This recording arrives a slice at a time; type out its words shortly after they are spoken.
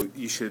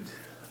should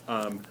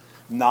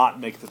not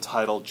make the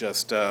title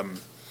just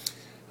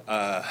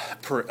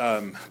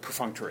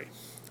perfunctory.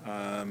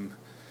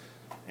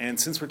 And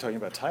since we're talking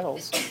about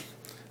titles,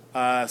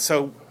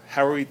 so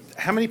how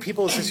many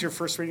people is this your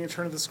first reading of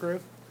Turn of the Screw?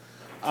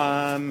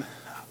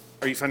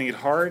 Are you finding it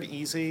hard,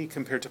 easy,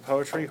 compared to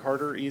poetry?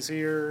 Harder,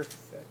 easier?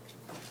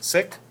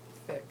 Sick?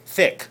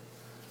 Thick.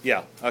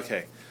 Yeah,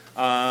 okay.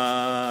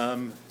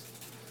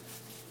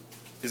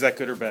 Is that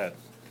good or bad?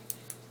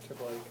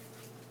 Took like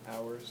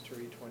hours to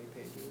read 20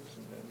 pages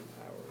and then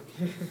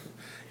hours.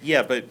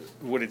 Yeah, but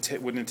wouldn't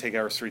it take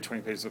hours to read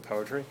 20 pages of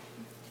poetry?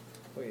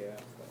 Well, yeah.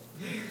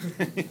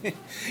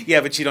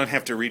 Yeah, but you don't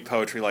have to read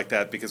poetry like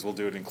that because we'll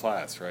do it in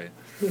class, right?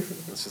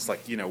 It's just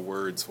like,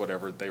 words,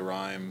 whatever, they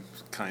rhyme,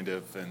 kind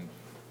of, and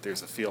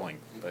there's a feeling.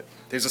 But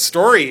there's a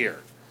story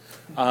here.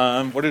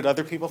 What did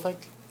other people think?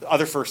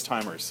 Other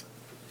first-timers.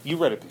 You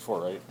read it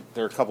before, right?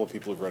 There are a couple of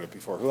people who've read it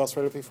before. Who else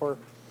read it before?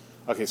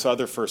 Okay, so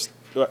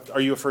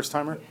are you a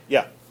first-timer?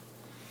 Yeah.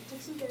 It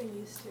takes some getting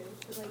used to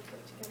like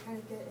to kind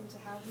of get into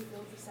how he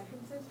builds the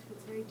sentences, because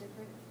it's very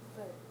different,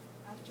 but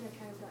after I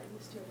kind of got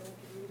used to it, then I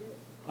could read it.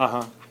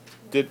 Uh-huh.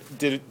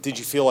 Did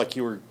you feel like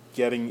you were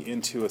getting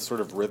into a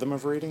sort of rhythm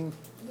of reading?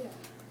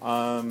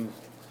 Yeah.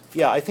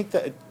 Yeah, I think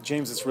that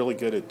James is really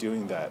good at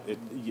doing that.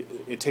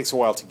 It takes a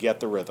while to get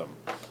the rhythm.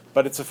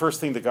 But it's the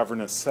first thing the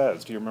governess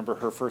says. Do you remember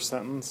her first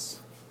sentence?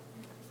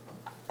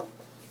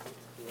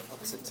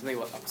 Something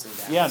about ups and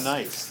downs. Yeah,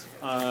 nice.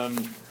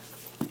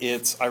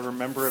 I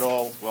remember it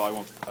all.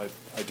 Well,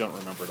 I don't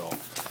remember it all.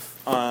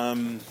 I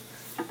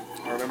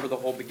remember the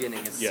whole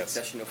beginning. It's a Yes.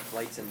 succession of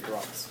flights and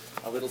drops.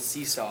 A little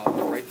seesaw,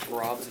 the right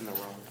throbs in the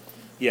wrong.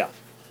 Yeah.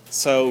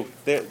 So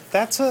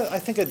that's I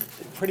think a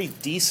pretty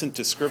decent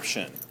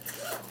description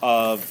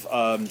of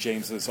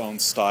James's own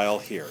style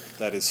here.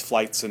 That is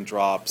flights and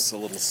drops, a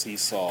little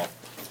seesaw,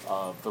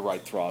 the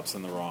right throbs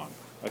and the wrong.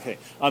 Okay.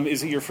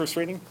 Is it your first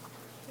reading?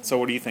 So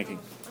what are you thinking?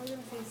 I'm going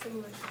to say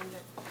similar thing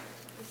that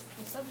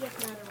the subject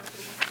matter wasn't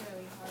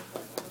necessarily hard,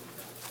 but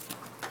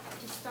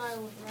the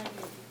style of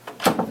writing,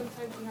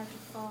 sometimes you have to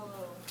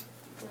follow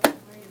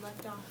where you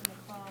left off in the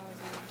clause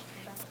and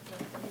back to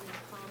the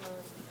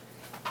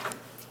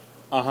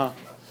comma.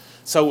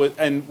 So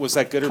and was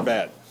that good or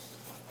bad?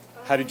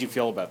 How did you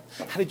feel about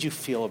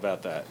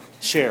that?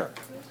 Share.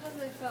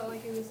 Sometimes I felt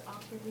like it was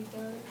awkwardly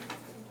done.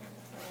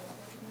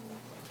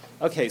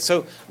 Okay,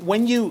 so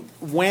when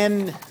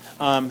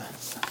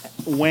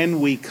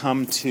we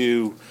come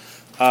to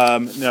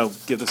no,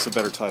 give this a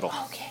better title.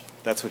 Okay.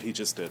 That's what he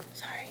just did.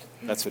 Sorry.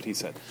 That's what he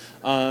said.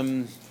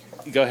 Go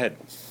ahead.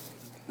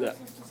 Yeah.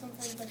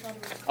 Sometimes I thought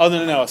it was Oh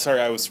no!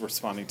 Sorry, I was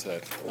responding to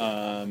it.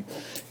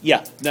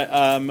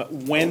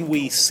 When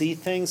we see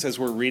things as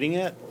we're reading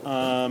it,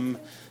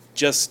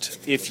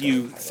 just if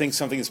you think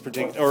something is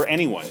or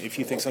anyone, if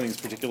you think something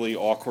is particularly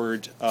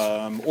awkward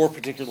or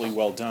particularly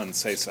well done,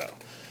 say so.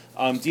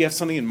 Do you have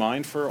something in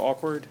mind for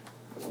awkward?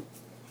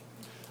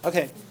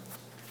 Okay.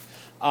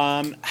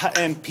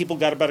 And people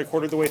got about a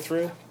quarter of the way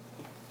through.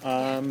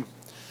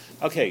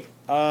 Okay.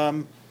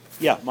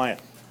 Yeah, Maya.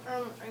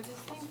 I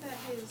just think that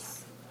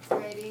his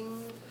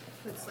writing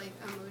puts like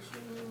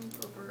emotion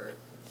over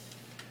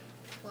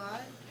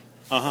plot.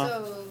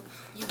 So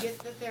you get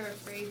that they're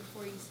afraid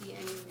before you see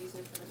any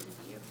reason for them to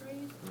be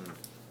afraid.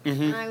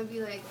 Mm-hmm. And I would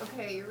be like,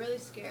 okay, you're really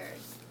scared.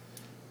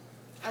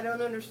 I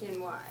don't understand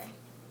why.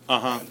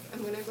 Uh-huh.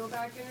 I'm gonna go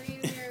back and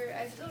read here.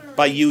 I still don't really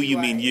By you, see you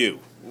why. mean you.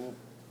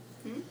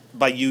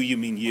 By you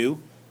mean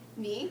you?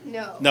 Me?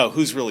 No. No,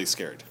 who's really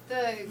scared? The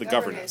governess.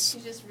 governess.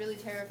 She's just really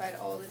terrified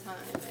all the time,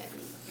 and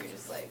you're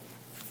just like,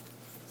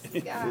 it's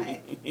the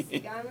guy. It's the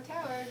guy on the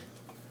tower.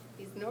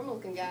 He's the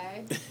normal-looking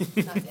guy.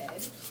 Not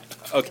dead.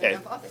 Okay.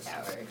 Jump off the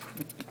tower.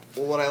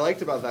 Well, what I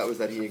liked about that was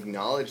that he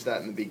acknowledged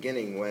that in the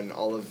beginning when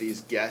all of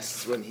these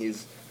guests, when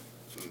he's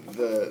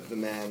the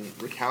man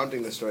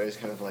recounting the story is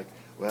kind of like,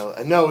 well,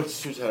 no,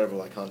 it's too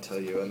terrible, I can't tell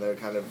you. And they're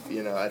kind of,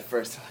 at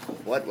first,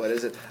 what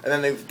is it?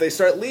 And then they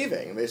start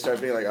leaving. They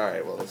start being like, all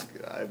right, well,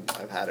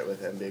 I've had it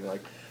with him, being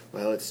like,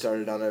 well, it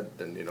started on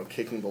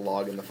kicking the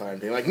log in the fire and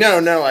being like,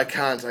 no, I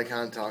can't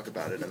talk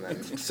about it. And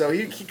then, so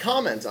he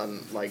comments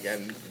on,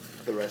 and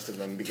the rest of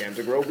them began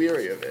to grow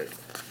weary of it.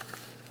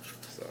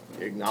 So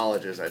he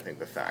acknowledges, I think,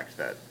 the fact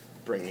that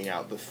bringing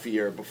out the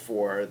fear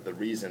before the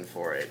reason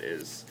for it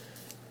is,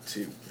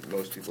 to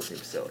most people,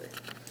 seems silly.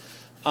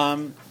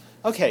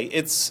 Okay,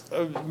 it's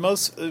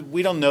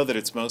we don't know that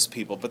it's most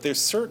people, but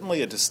there's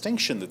certainly a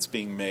distinction that's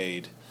being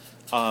made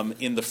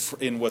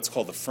in what's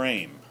called the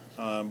frame.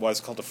 Why is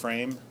it called a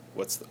frame?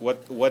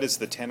 What is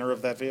the tenor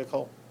of that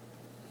vehicle?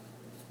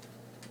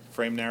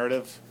 Frame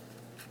narrative?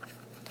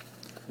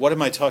 What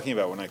am I talking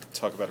about when I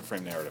talk about a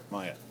frame narrative,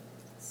 Maya?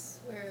 It's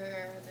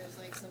where there's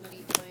like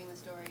somebody telling the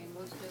story, and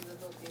most of the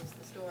book is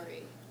the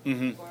story,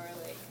 Mm-hmm. or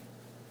like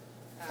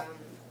I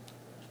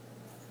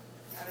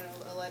don't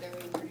know, a letter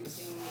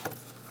introducing,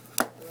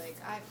 like,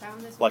 I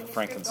found this Like manuscript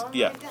Frankenstein. on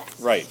Yeah. my desk.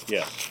 Right.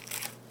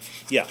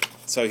 Yeah.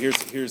 So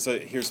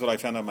here's what I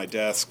found on my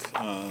desk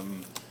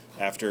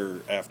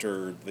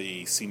after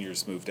the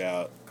seniors moved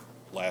out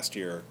last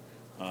year.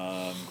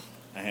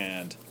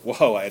 And,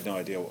 whoa, I had no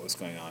idea what was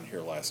going on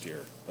here last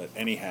year. But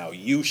anyhow,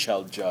 you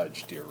shall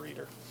judge, dear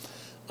reader.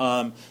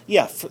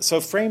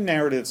 So frame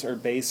narratives are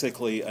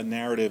basically a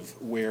narrative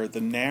where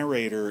the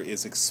narrator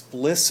is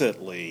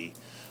explicitly,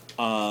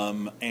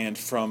 and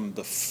from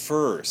the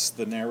first,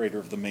 the narrator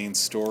of the main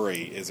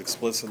story is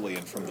explicitly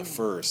and from the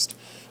first,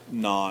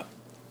 not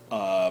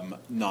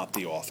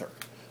the author.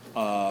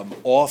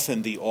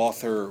 Often the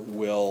author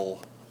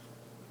will,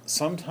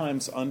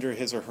 sometimes under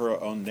his or her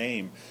own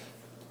name,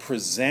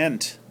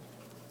 present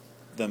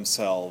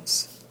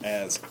themselves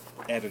as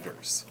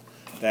editors.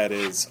 That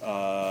is,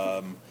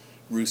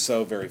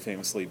 Rousseau very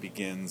famously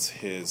begins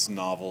his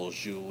novel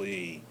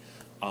Julie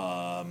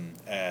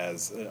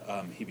as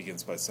he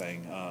begins by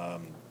saying,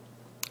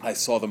 I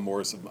saw the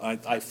mores of,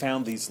 I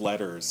found these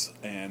letters,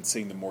 and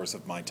seeing the mores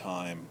of my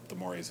time, the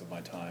mores of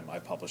my time, I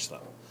published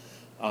them.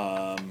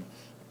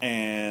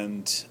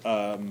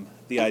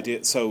 The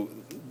idea, so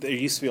there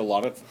used to be a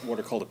lot of what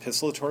are called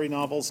epistolatory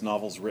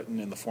novels written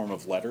in the form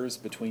of letters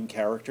between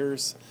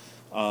characters.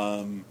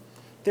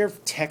 There are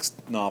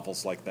text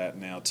novels like that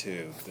now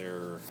too.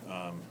 There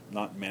are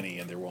not many,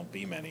 and there won't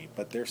be many,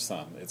 but there's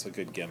some. It's a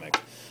good gimmick.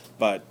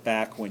 But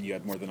back when you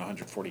had more than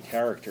 140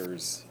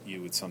 characters,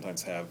 you would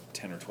sometimes have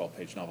 10 or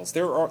 12-page novels.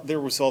 There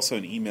was also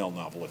an email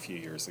novel a few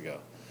years ago.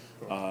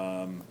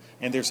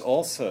 And there's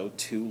also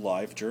 2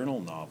 live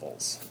journal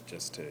novels,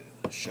 just to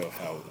show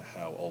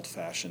how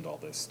old-fashioned all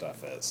this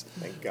stuff is.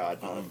 Thank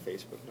God, not a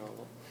Facebook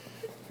novel.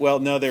 Well,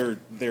 no,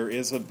 there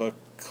is a book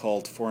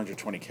called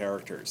 420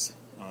 Characters,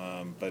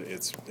 but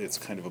it's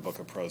kind of a book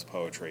of prose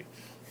poetry.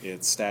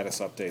 It's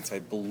status updates. I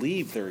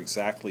believe they're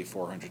exactly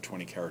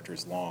 420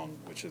 characters long,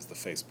 which is the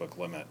Facebook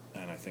limit.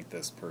 And I think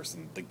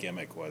the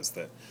gimmick was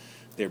that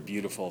they're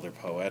beautiful, they're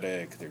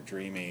poetic, they're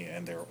dreamy,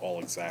 and they're all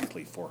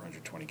exactly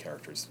 420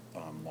 characters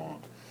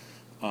long.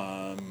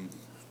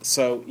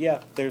 So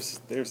yeah,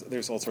 there's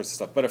all sorts of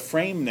stuff. But a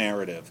frame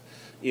narrative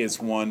is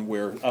one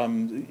where,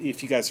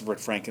 if you guys have read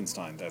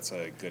Frankenstein, that's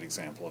a good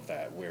example of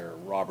that, where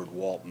Robert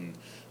Walton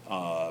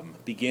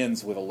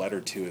begins with a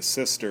letter to his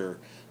sister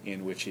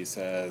in which he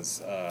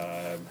says,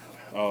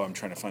 I'm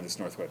trying to find this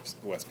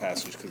Northwest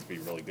Passage because it'd be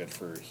really good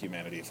for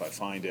humanity if I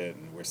find it,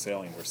 and we're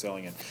sailing.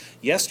 And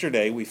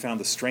yesterday we found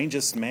the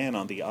strangest man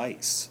on the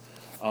ice.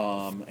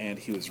 And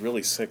he was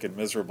really sick and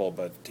miserable,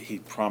 but he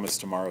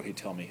promised tomorrow he'd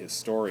tell me his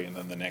story. And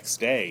then the next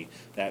day,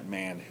 that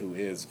man who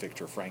is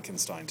Victor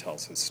Frankenstein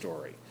tells his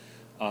story.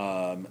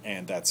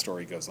 And that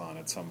story goes on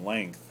at some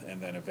length. And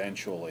then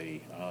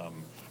eventually,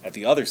 at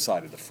the other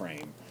side of the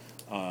frame,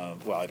 I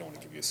don't want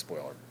to give you a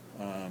spoiler.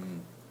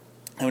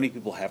 How many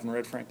people haven't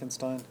read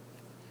Frankenstein?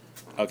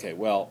 Okay,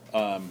 well,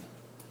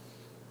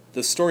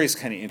 the story is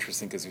kind of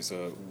interesting because there's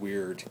a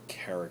weird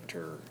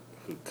character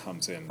who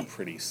comes in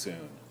pretty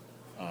soon.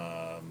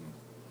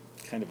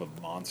 Kind of a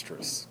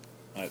monstrous,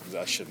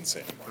 I shouldn't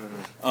say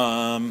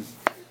anymore.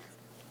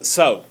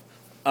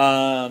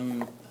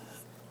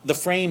 The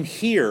frame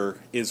here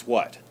is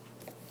what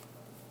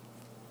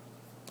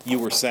you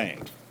were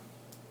saying,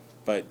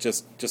 but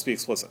just be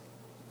explicit.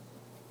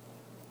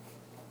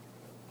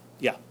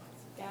 Yeah.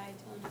 Guy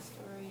telling a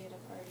story at a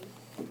party.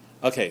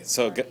 Okay,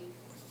 so Party,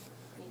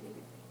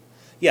 maybe.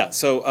 yeah.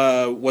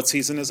 So what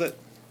season is it?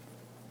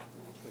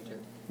 Winter.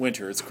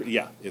 Winter.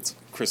 It's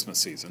Christmas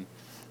season.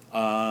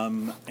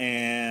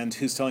 And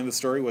who's telling the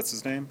story? What's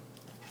his name?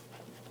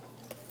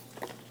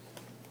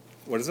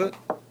 What is it?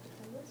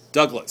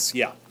 Douglas,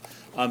 yeah.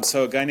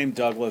 So a guy named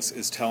Douglas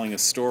is telling a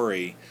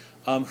story.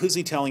 Who's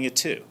he telling it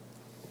to?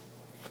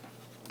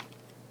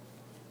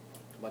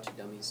 A bunch of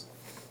dummies.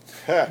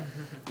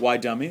 Why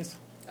dummies?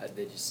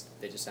 They just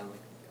sound like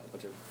a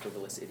bunch of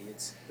frivolous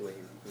idiots.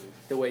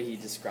 The way he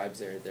describes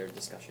their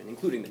discussion,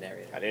 including the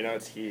narrator. I didn't know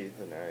it's he,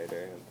 the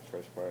narrator, in the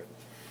first part.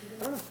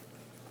 Oh,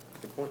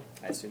 good point.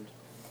 I assumed.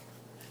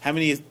 How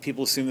many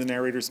people assume the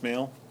narrator's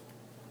male?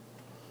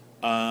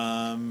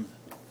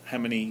 How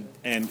many?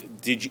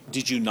 And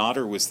did you not,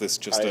 or was this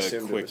just I a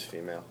assumed quick? it was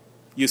female.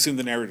 You assumed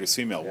the narrator's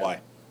female. Yeah,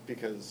 Why?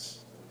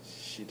 Because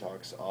she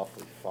talks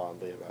awfully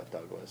fondly about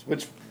Douglas,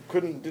 which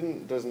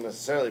doesn't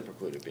necessarily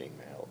preclude it being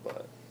male,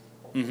 but.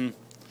 Mm-hmm.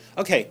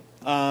 Okay.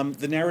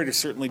 The narrator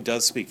certainly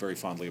does speak very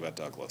fondly about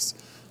Douglas.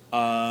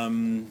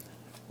 Can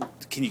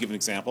you give an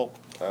example?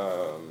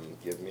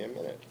 Give me a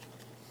minute.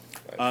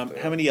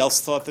 How many else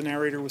thought the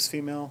narrator was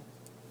female?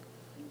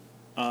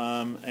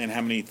 And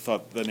how many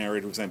thought the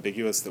narrator was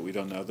ambiguous, that we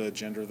don't know the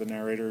gender of the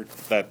narrator?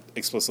 That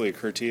explicitly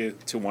occurred to you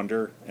to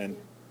wonder, and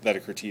that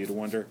occurred to you to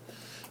wonder?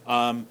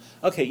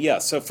 Okay, yeah,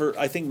 so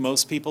I think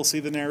most people see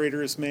the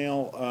narrator as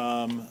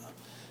male.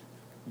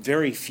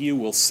 Very few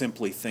will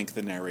simply think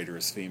the narrator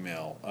is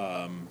female.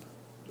 No,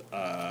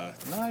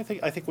 I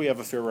think we have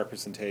a fair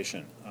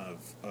representation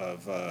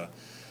of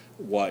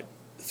what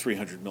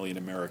 300 million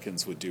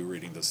Americans would do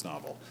reading this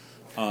novel.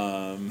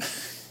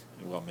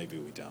 Well, maybe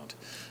we don't.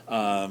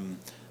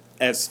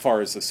 As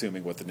far as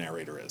assuming what the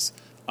narrator is.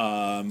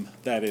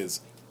 That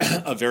is,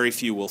 a very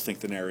few will think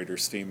the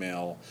narrator's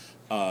female.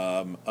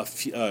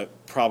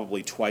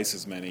 Probably twice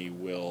as many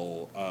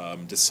will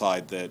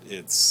decide that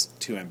it's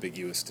too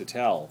ambiguous to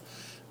tell.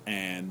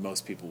 and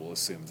most people will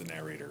assume the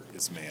narrator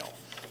is male.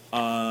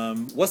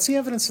 What's the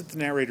evidence that the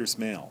narrator's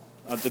male?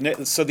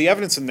 So the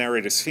evidence in the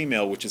narrator is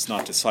female, which is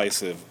not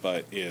decisive,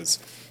 but is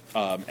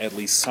at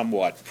least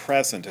somewhat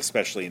present,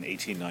 especially in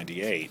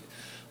 1898,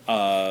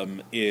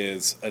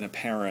 is an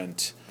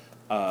apparent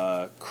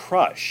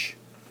crush.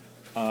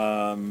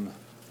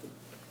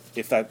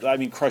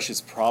 Crush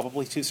is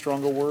probably too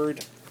strong a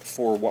word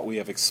for what we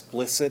have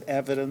explicit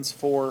evidence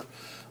for,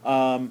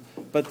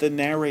 but the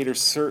narrator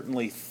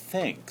certainly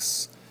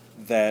thinks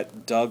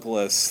that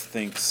Douglas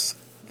thinks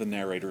the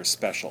narrator is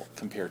special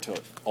compared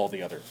to all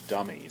the other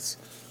dummies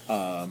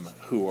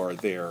who are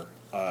there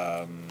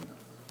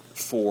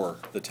for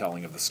the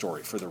telling of the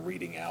story, for the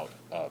reading out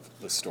of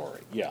the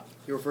story. Yeah.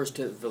 He refers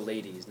to the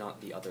ladies,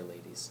 not the other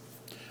ladies.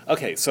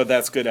 Okay, so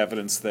that's good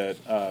evidence that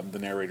the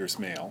narrator's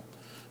male.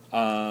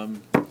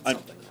 Something. I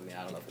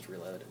don't know if it's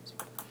real evidence.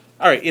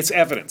 All right, it's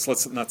evidence.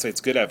 Let's not say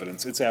it's good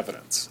evidence. It's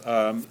evidence.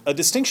 A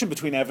distinction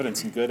between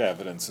evidence and good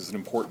evidence is an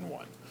important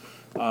one.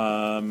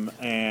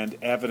 And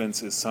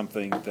evidence is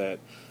something that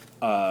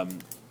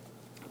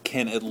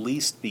can at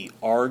least be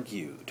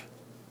argued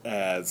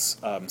as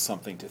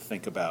something to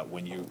think about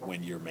when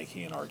you're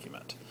making an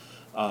argument.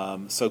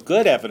 So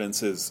good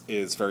evidence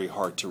is very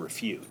hard to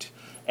refute.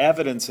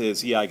 Evidence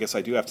is, I guess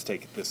I do have to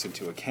take this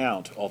into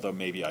account, although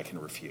maybe I can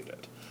refute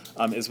it.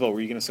 Isabel, were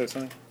you going to say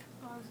something?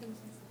 Oh, I was going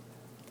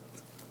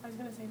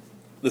to say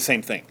The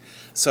same thing.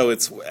 So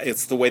it's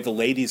the way the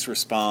ladies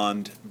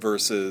respond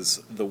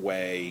versus the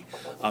way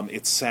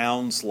it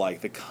sounds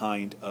like the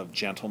kind of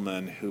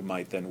gentleman who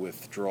might then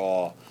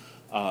withdraw,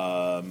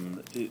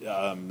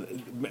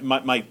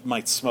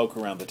 might smoke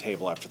around the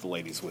table after the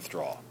ladies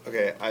withdraw.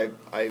 Okay,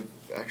 I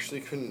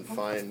actually couldn't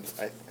find.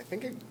 I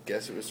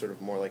guess it was sort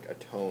of more like a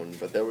tone,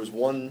 but there was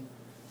one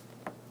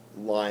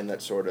line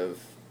that sort of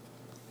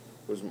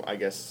was, I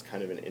guess,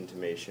 kind of an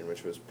intimation,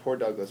 which was, "Poor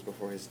Douglas,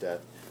 before his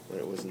death, when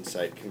it was in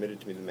sight, committed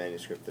to me the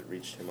manuscript that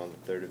reached him on the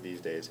third of these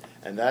days,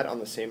 and that on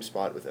the same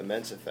spot with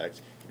immense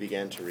effect he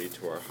began to read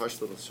to our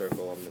hushed little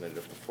circle on the night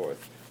of the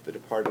 4th. The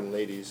departing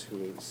ladies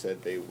who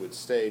said they would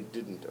stay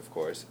didn't, of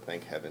course,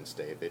 thank heaven,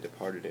 stay. They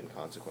departed in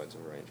consequence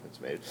of arrangements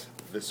made."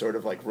 This sort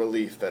of like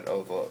relief that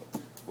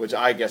which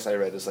I guess I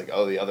read as like,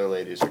 oh, the other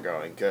ladies are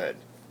going good.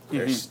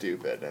 They're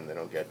stupid and they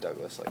don't get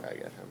Douglas like I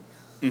get him.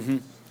 Mm-hmm.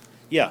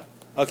 Yeah.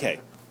 Okay.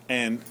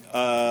 And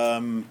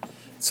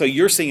so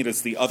you're seeing it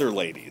as the other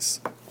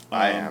ladies.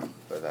 I am,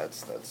 but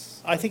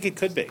that's. I think it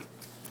could be.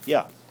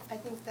 Yeah. I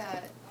think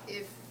that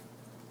if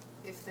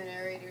the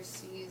narrator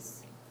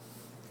sees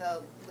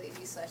the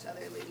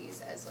ladies/other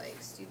ladies as like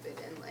stupid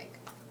and like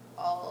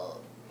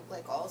all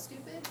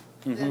stupid,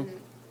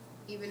 then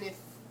even if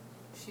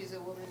she's a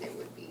woman, it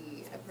would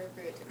be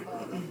appropriate to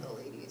call them the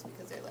ladies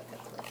because they're like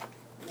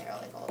and they're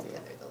like all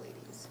together the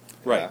ladies.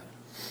 Right.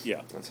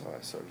 Yeah. That's how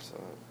I sort of saw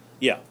it.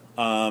 Yeah.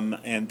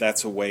 And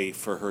that's a way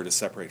for her to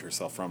separate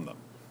herself from them.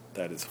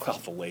 That is, well,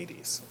 the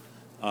ladies.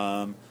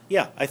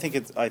 Yeah, I think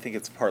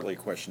it's partly a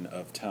question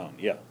of tone.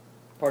 Yeah.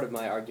 Part of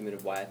my argument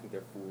of why I think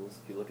they're fools,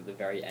 if you look at the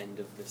very end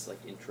of this like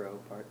intro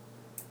part,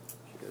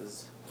 she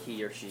goes,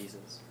 he or she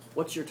says,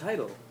 "What's your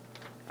title?"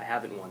 "I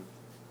haven't one."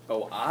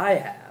 "Oh, I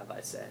have,"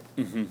 I said.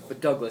 Mm-hmm. But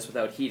Douglas,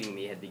 without heeding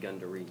me, had begun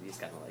to read. He's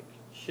kind of like,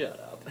 "Shut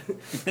up.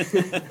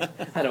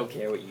 I don't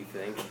care what you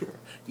think."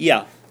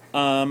 Yeah.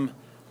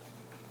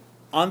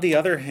 On the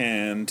other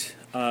hand,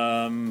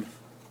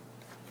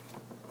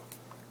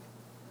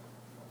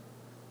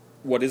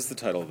 what is the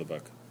title of the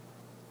book?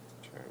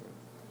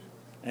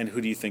 And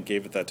who do you think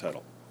gave it that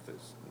title?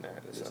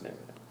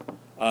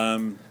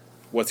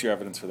 What's your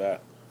evidence for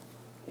that?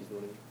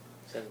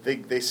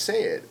 They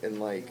say it in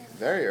like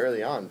very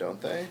early on, don't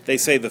they? They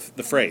say the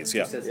phrase,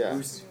 yeah. Yeah.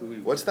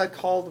 What's that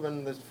called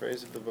when the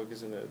phrase of the book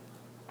is in it?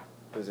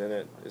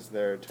 Is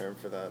there a term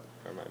for that,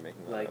 or am I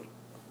making that up?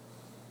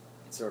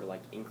 It's sort of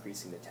like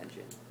increasing the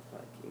tension,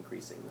 like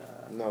increasing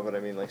the... No, but I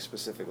mean like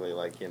specifically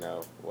like,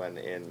 when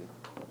in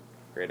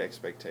Great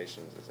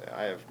Expectations,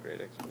 I have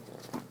great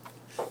expectations.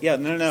 Yeah,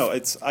 no.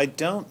 I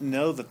don't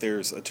know that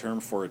there's a term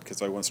for it because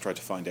I once tried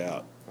to find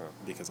out.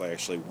 Because I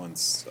actually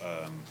once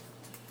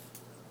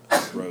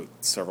wrote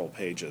several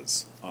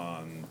pages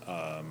on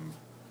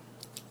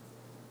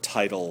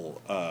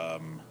title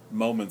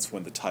moments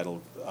when the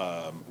title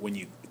when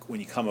you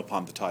come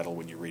upon the title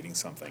when you're reading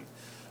something,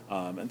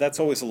 and that's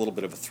always a little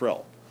bit of a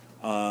thrill.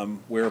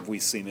 Where have we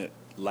seen it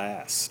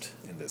last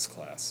in this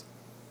class?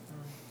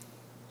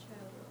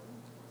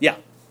 Yeah.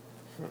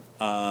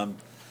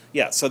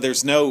 Yeah, so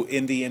there's no,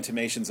 in the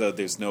intimations though,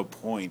 there's no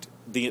point,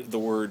 the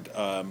word,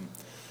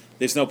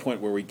 there's no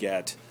point where we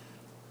get,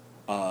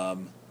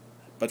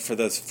 but for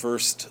those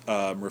first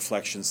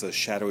reflections, those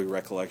shadowy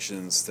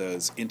recollections,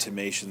 those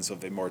intimations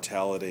of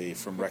immortality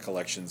from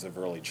recollections of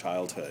early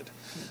childhood,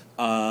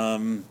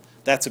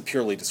 that's a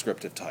purely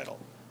descriptive title,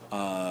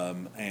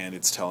 and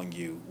it's telling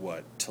you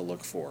what to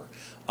look for.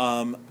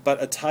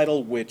 But a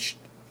title which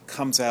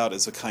comes out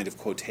as a kind of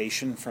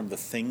quotation from the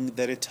thing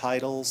that it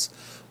titles,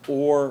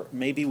 or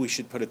maybe we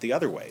should put it the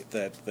other way,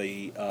 that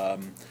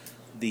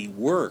the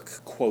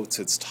work quotes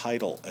its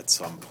title at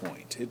some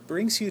point, it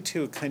brings you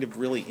to a kind of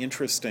really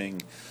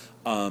interesting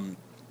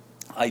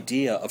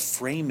idea of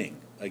framing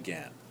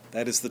again.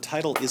 That is, the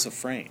title is a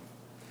frame,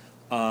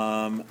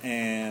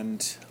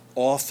 and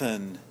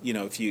often,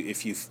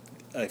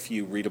 if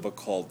you read a book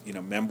called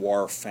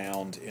Memoir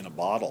Found in a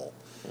Bottle,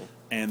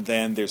 and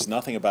then there's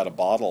nothing about a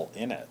bottle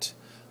in it,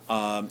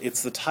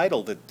 it's the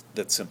title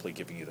that's simply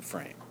giving you the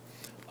frame.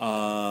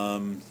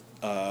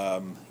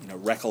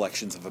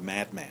 Recollections of a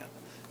Madman.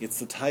 It's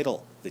the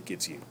title that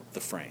gives you the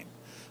frame.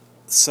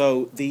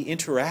 So the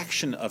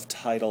interaction of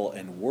title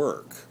and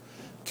work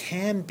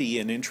can be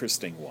an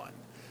interesting one,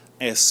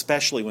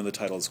 especially when the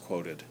title is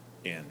quoted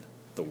in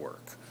the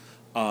work.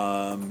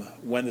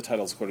 When the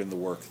title is quoted in the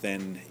work,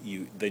 then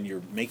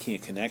you're making a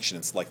connection.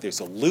 It's like there's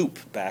a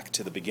loop back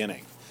to the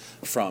beginning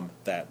from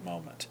that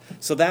moment.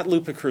 So that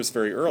loop occurs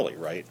very early,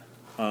 right?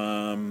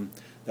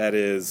 That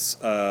is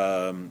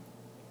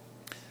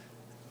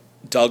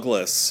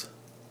Douglas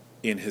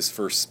in his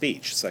first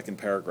speech, second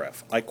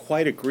paragraph. I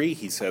quite agree,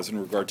 he says, in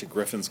regard to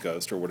Griffin's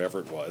ghost, or whatever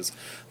it was,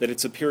 that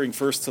its appearing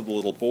first to the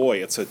little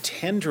boy at so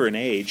tender an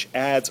age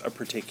adds a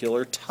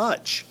particular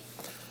touch.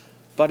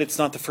 But it's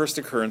not the first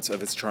occurrence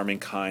of its charming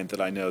kind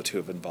that I know to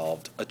have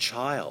involved a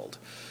child.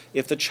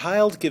 If the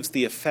child gives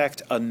the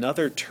effect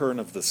another turn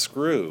of the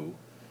screw,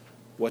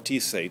 what do you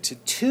say to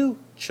two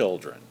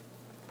children?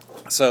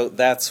 So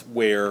that's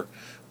where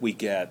we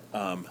get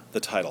the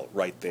title,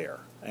 right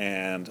there.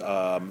 And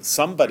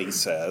somebody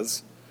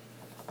says,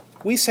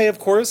 we say, of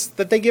course,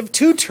 that they give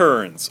two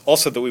turns,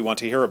 also that we want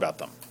to hear about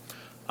them.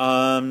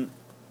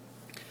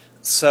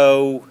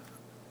 So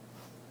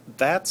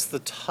that's the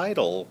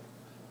title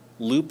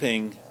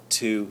looping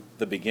to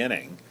the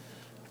beginning.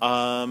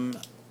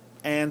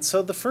 And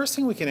so the first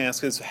thing we can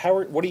ask is,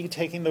 what are you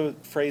taking the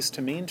phrase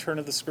to mean, turn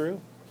of the screw?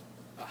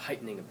 A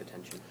heightening of the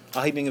tension.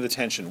 A heightening of the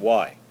tension.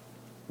 Why?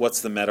 What's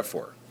the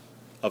metaphor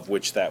of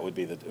which that would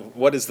be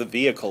what is the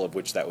vehicle of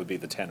which that would be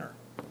the tenor?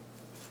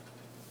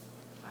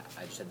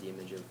 I just had the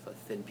image of a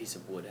thin piece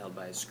of wood held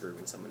by a screw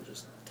and someone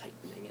just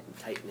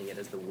tightening it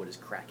as the wood is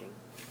cracking.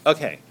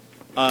 Okay.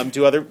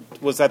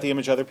 Was that the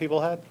image other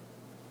people had?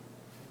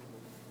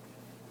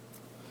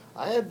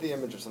 I had the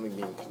image of something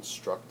being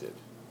constructed.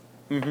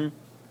 Mm-hmm.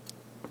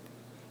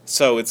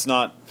 So it's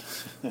not.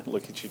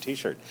 Look at your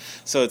T-shirt.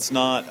 So it's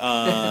not.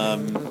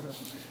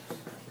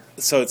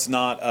 So it's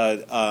not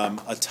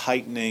a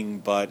tightening,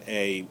 but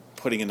a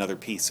putting another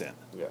piece in.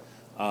 Yeah.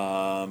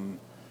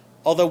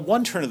 Although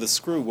one turn of the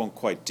screw won't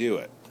quite do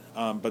it,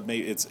 but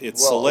maybe it's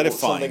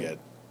solidifying it.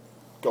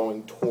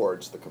 Going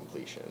towards the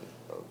completion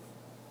of.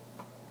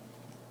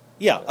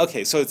 Yeah.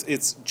 Okay. So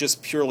it's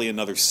just purely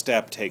another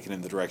step taken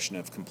in the direction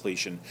of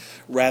completion,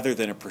 rather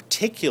than a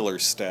particular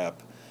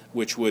step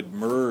which would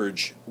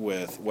merge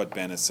with what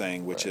Ben is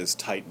saying, which is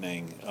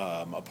tightening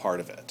a part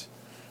of it.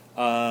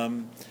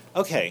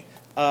 Okay.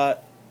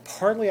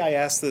 Partly I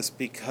ask this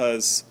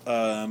because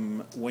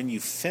when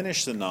you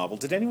finish the novel,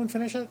 did anyone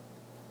finish it?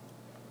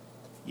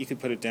 You could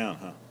put it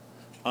down,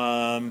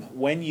 huh?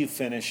 When you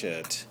finish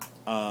it,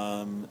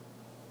 the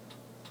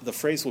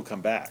phrase will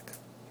come back.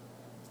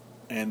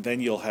 And then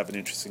you'll have an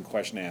interesting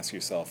question to ask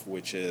yourself,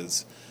 which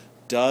is,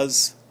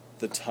 does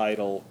the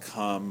title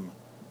come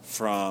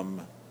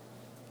from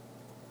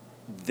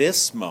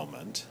this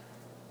moment,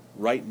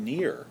 right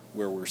near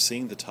where we're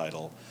seeing the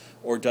title,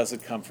 or does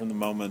it come from the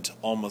moment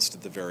almost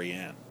at the very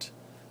end,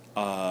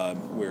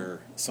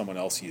 where someone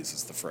else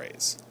uses the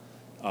phrase?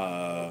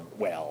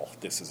 Well,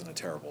 this isn't a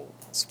terrible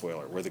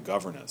spoiler, where the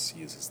governess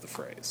uses the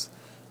phrase.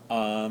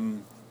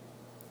 The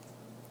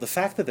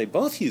fact that they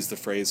both use the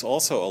phrase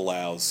also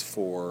allows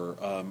for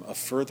a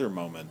further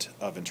moment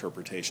of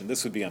interpretation.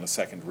 This would be on a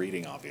second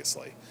reading,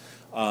 obviously,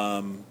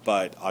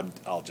 but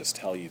I'll just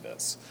tell you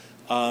this.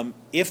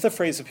 If the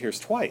phrase appears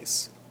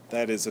twice,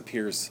 that is,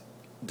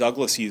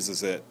 Douglas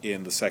uses it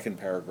in the second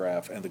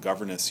paragraph, and the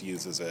governess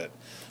uses it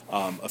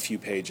a few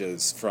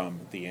pages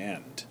from the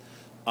end.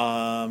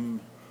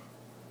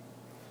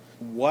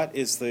 What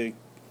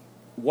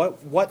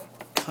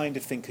kind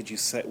of thing could you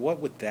say? What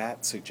would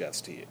that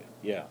suggest to you?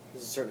 Yeah.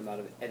 There's a certain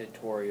amount of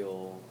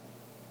editorialness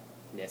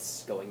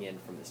going in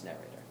from this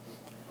narrator.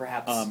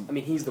 Perhaps,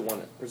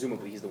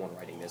 presumably he's the one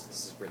writing this.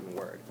 This is written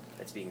word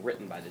that's being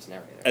written by this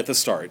narrator. At the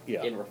start,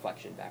 yeah. In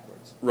reflection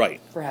backwards. Right.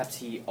 Perhaps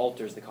he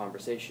alters the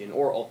conversation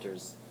or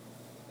alters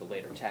the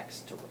later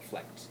text to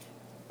reflect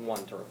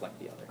one to reflect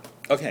the other.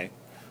 Okay.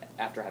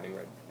 After having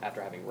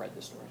read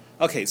the story.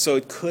 Okay, so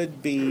it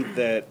could be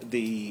that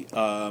the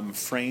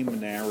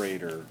frame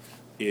narrator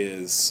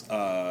is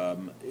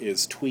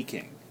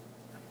tweaking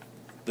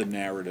the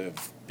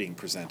narrative being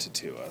presented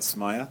to us.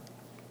 Maya?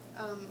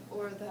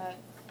 Or that,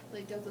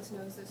 Douglas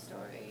knows the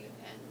story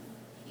and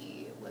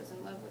he was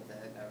in love with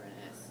the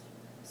governess,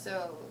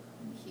 so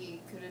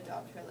he could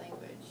adopt her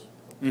language.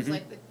 It's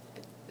like the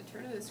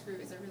turn of the screw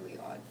is a really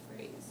odd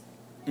phrase.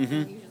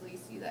 Mm-hmm. You usually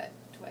see that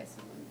twice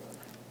in one book.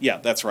 Yeah,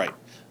 that's right.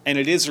 And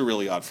it is a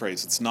really odd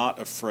phrase. It's not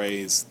a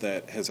phrase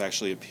that has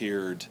actually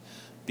appeared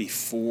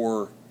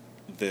before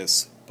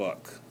this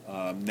book.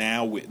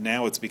 Now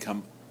it's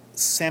become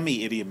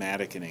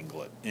semi-idiomatic in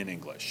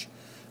English.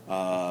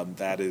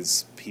 That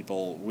is,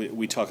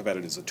 we talk about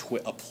it as a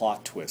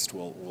plot twist.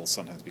 Will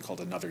sometimes be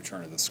called another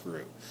turn of the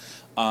screw.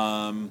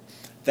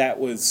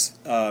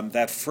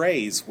 That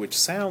phrase, which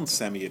sounds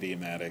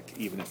semi-idiomatic,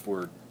 even if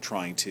we're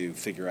trying to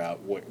figure out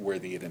where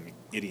the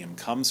idiom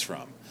comes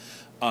from,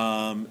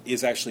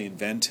 is actually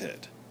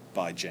invented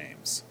by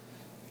James.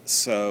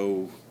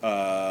 So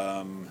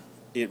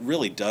it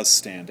really does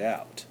stand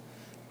out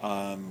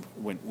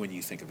when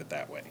you think of it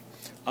that way.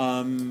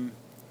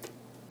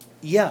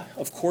 Yeah,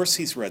 of course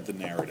he's read the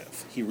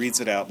narrative. He reads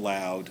it out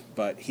loud,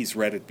 but he's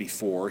read it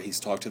before. He's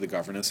talked to the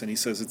governess, and he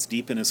says it's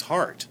deep in his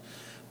heart.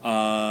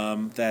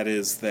 That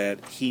is,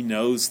 that he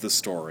knows the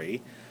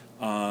story,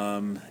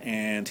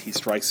 and he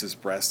strikes his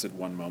breast at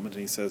one moment,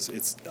 and he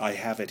says, I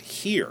have it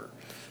here.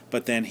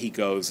 But then he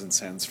goes and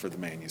sends for the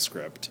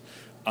manuscript,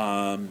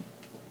 and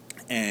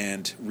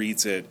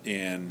reads it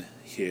in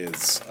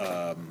his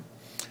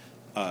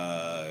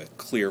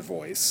clear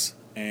voice,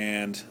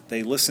 and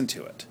they listen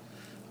to it.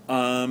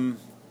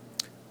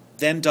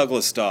 Then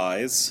Douglas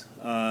dies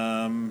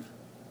at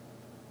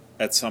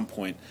some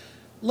point.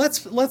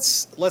 Let's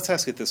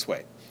ask it this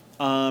way.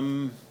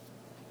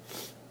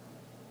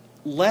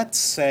 Let's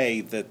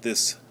say that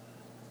this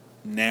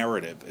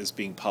narrative is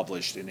being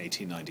published in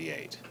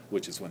 1898,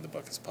 which is when the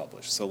book is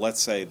published. So let's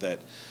say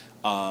that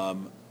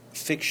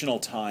fictional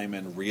time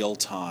and real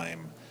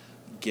time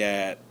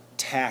get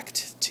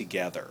tacked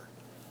together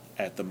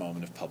at the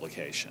moment of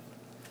publication.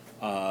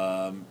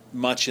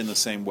 Much in the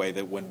same way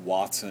that when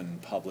Watson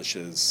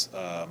publishes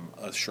a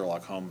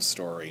Sherlock Holmes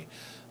story,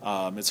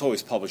 it's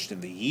always published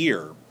in the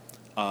year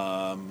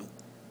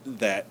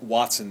that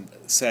Watson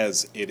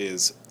says it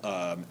is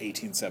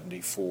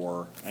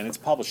 1874, and it's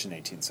published in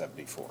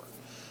 1874.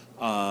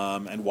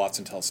 And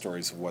Watson tells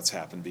stories of what's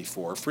happened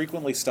before,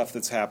 frequently stuff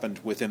that's happened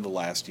within the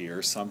last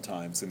year,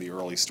 sometimes in the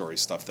early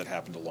stories stuff that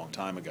happened a long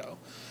time ago.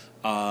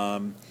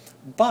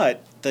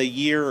 But the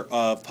year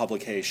of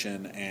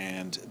publication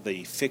and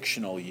the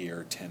fictional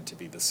year tend to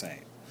be the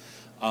same.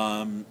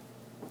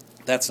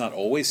 That's not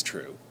always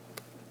true.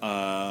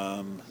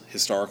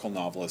 Historical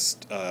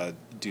novelists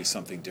do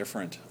something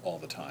different all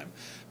the time.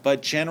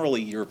 But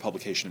generally, year of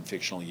publication and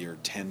fictional year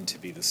tend to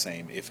be the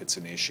same if it's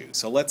an issue.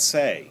 So let's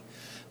say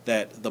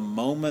that the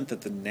moment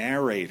that the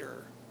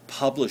narrator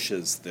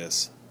publishes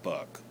this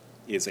book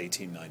is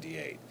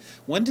 1898.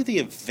 When do the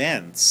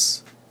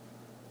events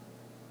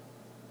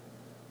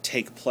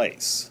take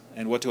place?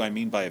 And what do I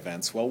mean by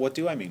events? Well, what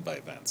do I mean by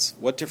events?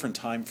 What different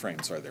time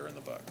frames are there in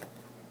the book?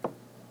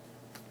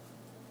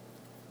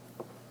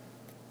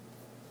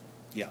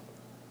 Yeah.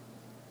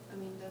 I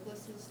mean,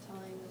 Douglas is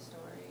telling the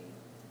story.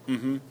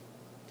 Mm-hmm.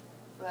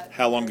 But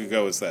How long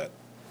ago is that?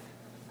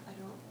 I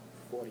don't.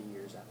 40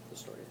 years after the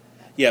story.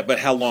 Yeah, but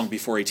how long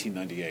before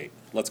 1898?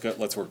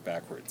 Let's work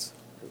backwards.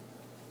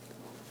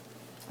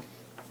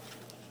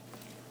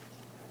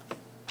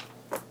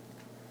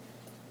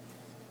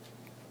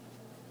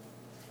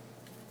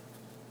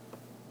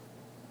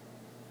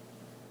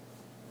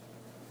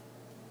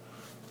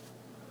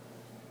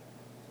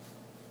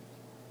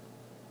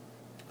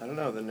 I don't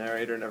know. The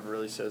narrator never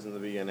really says in the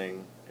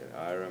beginning.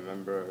 I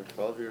remember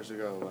 12 years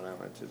ago when I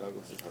went to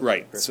Douglas's house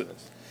Right. for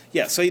Christmas.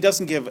 So he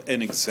doesn't give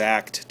an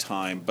exact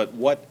time, but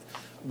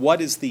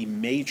what is the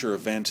major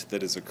event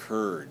that has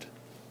occurred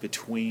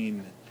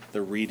between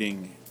the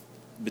reading,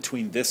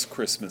 between this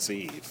Christmas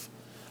Eve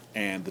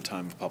and the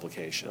time of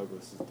publication?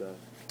 Douglas is dead.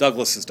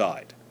 Douglas has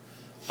died.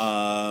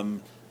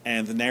 And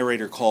the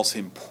narrator calls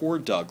him Poor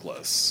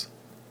Douglas.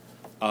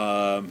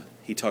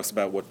 He talks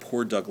about what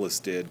poor Douglas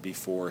did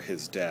before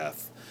his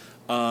death.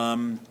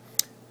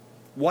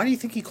 Why do you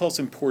think he calls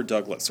him Poor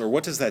Douglas, or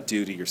what does that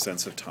do to your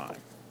sense of time?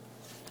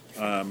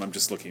 I'm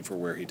just looking for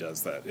where he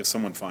does that. If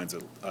someone finds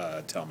it,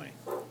 tell me.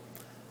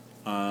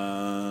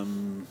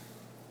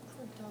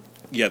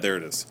 Yeah, there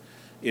it is.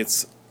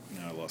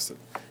 I lost it.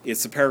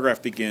 It's the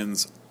paragraph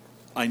begins,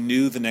 I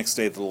knew the next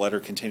day that the letter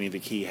containing the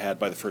key had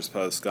by the first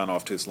post gone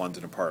off to his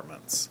London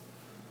apartments.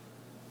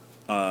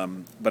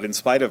 But in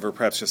spite of, or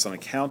perhaps just on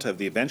account of,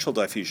 the eventual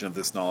diffusion of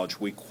this knowledge,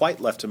 we quite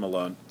left him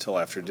alone till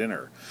after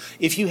dinner.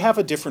 If you have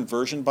a different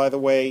version, by the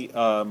way,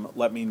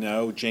 let me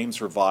know.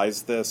 James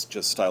revised this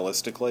just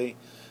stylistically,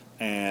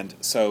 and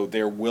so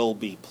there will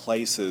be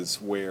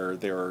places where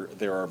there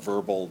are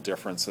verbal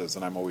differences,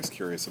 and I'm always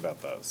curious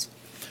about those.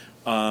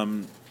 Wait,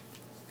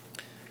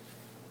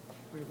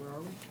 where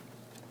are we?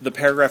 The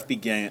paragraph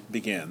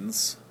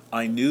begins,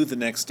 I knew the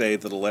next day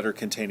that a letter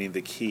containing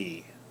the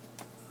key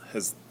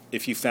has...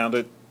 If you found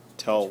it,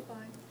 tell... Page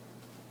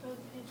 5. Go to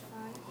page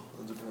 5.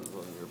 It depends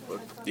on your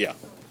book. Yeah.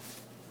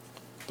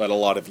 But a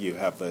lot of you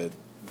have the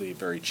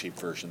very cheap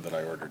version that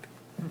I ordered.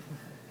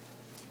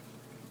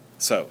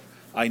 So,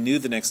 I knew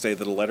the next day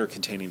that a letter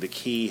containing the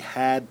key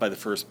had, by the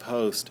first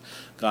post,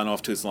 gone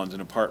off to his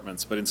London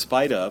apartments, but in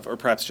spite of, or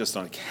perhaps just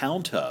on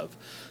account of,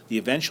 the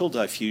eventual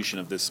diffusion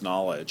of this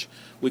knowledge,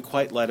 we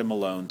quite let him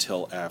alone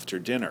till after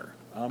dinner.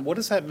 What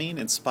does that mean,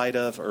 in spite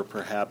of, or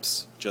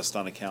perhaps just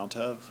on account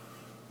of?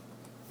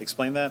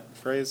 Explain that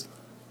phrase.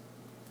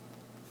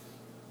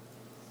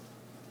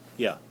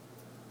 Yeah.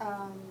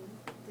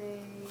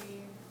 They,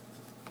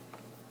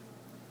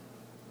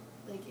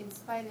 like, in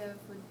spite of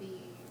would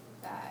be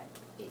that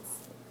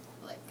it's,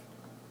 like,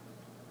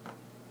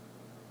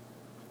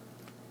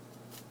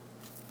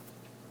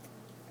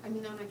 I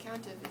mean, on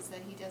account of is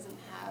that he doesn't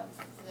have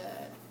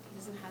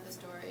the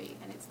story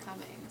and it's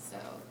coming, so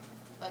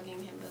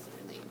bugging him doesn't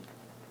really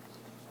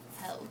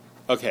help.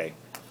 Okay.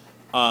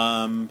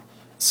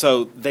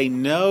 So they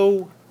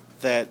know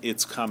that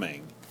it's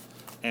coming,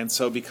 and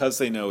so because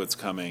they know it's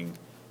coming,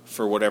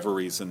 for whatever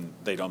reason,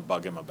 they don't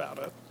bug him about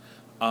it.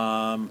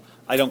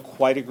 I don't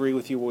quite agree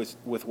with you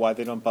with why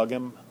they don't bug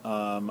him.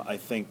 I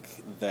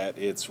think that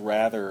it's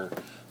rather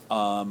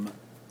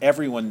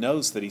everyone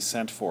knows that he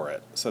sent for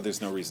it, so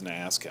there's no reason to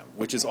ask him,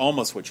 which is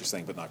almost what you're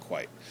saying, but not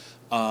quite.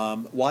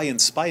 Why in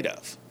spite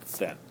of,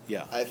 then?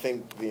 Yeah. I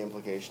think the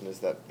implication is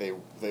that they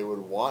would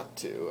want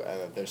to,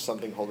 and that there's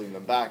something holding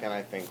them back, and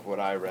I think what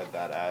I read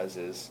that as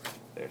is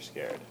they're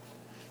scared.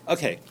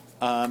 Okay.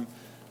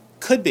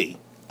 Could be.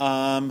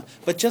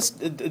 But just,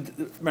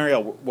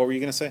 Marielle, what were you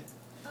going to say?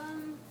 I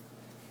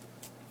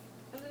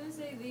was gonna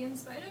say the in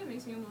spite of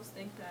makes me almost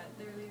think that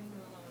they're leaving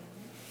him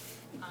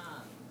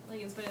alone.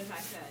 Like in spite of the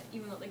fact that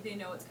even though like they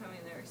know it's coming,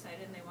 they're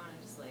excited and they want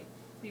to just like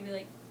maybe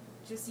like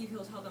just see if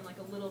he'll tell them like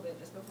a little bit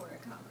just before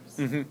it comes.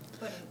 Mm-hmm.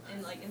 But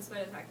like in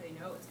spite of the fact that they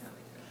know it's coming,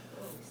 they're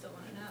like, oh, we still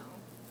want to know.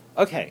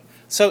 Okay,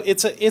 so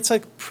it's a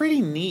pretty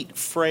neat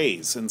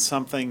phrase and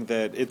something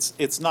that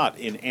it's not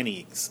in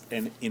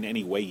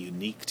any way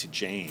unique to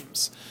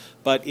James,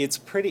 but it's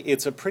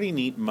a pretty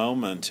neat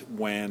moment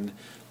when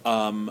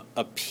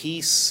a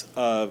piece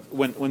of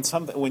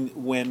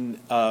when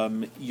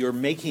you're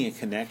making a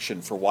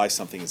connection for why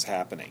something is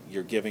happening,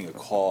 you're giving a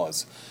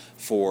cause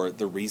for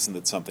the reason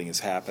that something is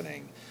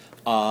happening,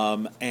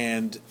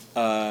 and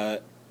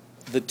the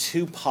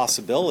two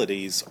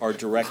possibilities are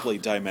directly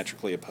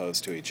diametrically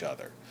opposed to each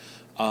other.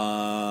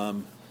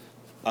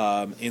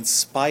 In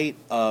spite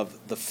of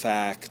the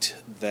fact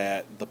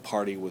that the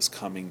party was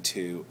coming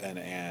to an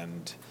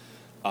end,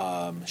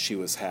 she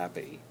was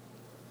happy.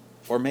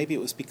 Or maybe it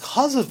was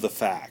because of the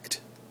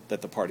fact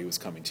that the party was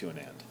coming to an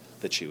end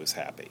that she was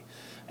happy.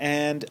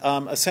 And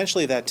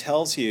essentially that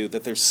tells you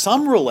that there's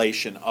some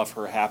relation of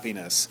her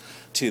happiness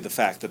to the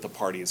fact that the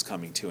party is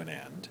coming to an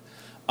end.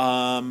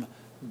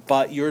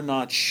 But you're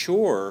not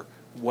sure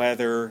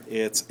whether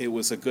it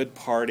was a good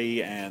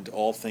party and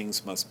all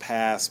things must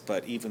pass,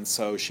 but even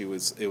so it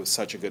was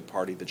such a good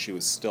party that she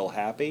was still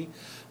happy,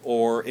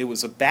 or it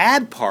was a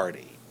bad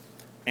party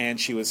and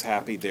she was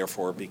happy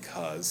therefore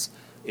because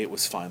it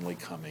was finally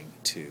coming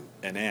to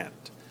an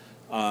end.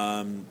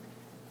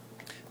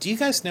 Do you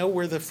guys know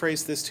where the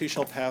phrase "this too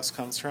shall pass"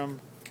 comes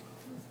from?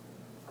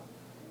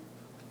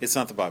 It's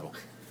not the Bible.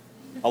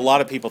 A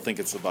lot of people think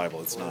it's the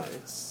Bible. It's not.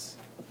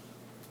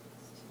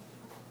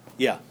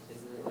 Yeah.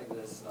 Isn't it like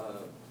this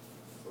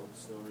folk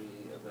story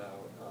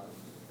about a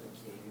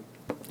king?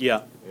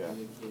 Yeah. Yeah. And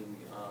the king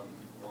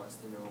wants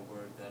to know a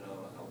word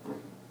that'll help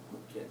him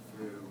get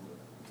through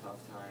tough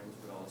times,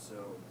 but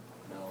also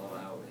mellow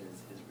out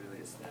his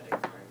really ecstatic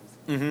times.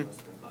 Mm-hmm. He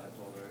must have been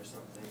bipolar or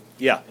something.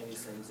 Yeah. And he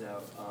sends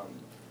out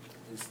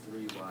his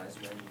three wise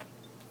men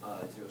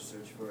to go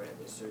search for it.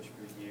 They search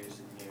for years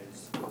and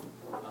years.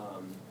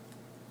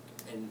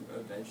 And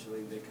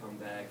eventually they come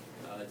back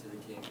to the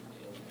king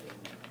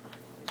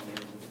and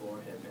kneel before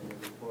him, and they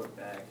report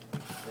back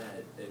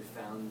that they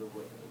found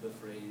the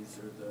phrase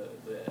or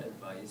the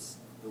advice,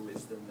 the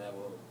wisdom that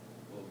will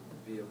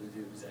be able to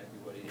do exactly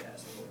what he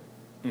asked for.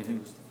 Mm-hmm. And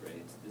it was the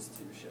phrase, "This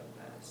too shall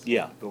pass."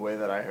 Yeah. The way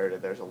that I heard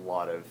it, there's a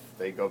lot of,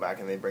 they go back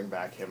and they bring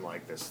back him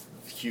like this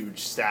huge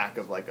stack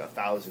of like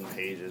 1,000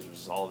 pages, which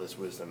is all this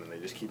wisdom, and they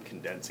just keep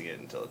condensing it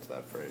until it's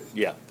that phrase.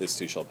 Yeah, this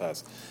too shall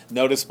pass.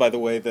 Notice, by the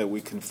way, that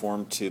we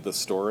conform to the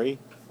story,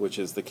 which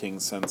is the king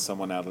sends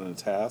someone out on a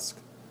task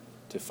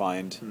to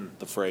find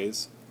the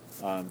phrase.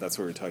 That's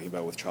what we were talking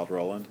about with Child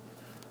Roland.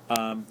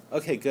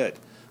 Okay, good.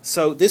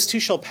 So this too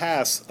shall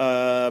pass.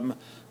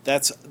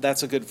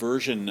 That's a good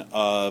version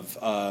of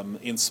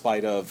in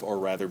spite of, or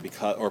rather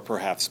because, or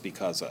perhaps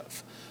because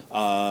of.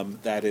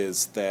 That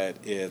is that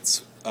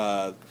it's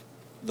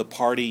the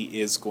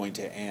party is going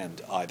to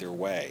end either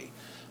way.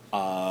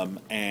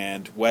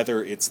 And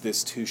whether it's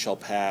this too shall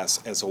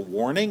pass as a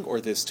warning or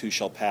this too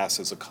shall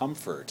pass as a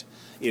comfort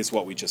is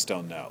what we just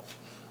don't know.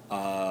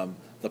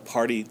 The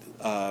party,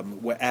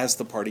 as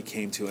the party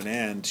came to an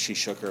end, she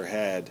shook her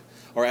head,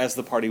 or as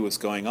the party was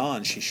going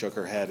on, she shook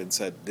her head and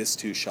said, "This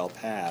too shall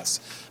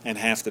pass." And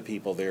half the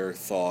people there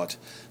thought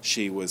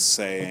she was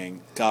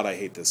saying, "God, I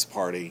hate this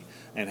party,"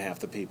 and half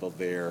the people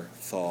there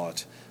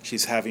thought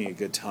she's having a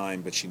good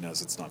time, but she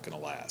knows it's not going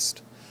to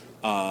last.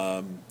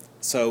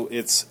 So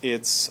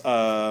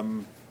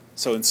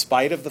so in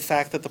spite of the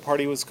fact that the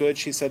party was good,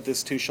 she said,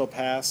 "This too shall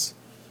pass."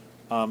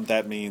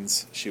 That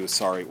means she was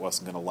sorry it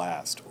wasn't going to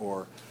last,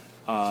 or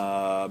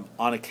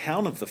on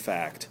account of the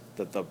fact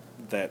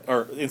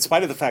or in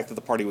spite of the fact that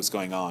the party was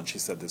going on, she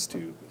said, this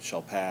too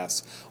shall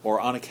pass. Or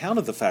on account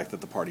of the fact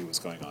that the party was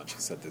going on, she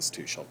said, this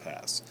too shall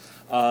pass.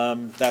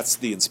 That's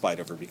the in spite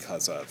of or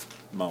because of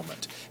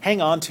moment.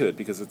 Hang on to it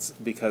because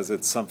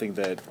it's something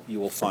that you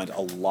will find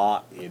a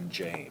lot in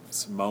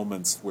James.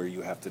 Moments where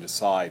you have to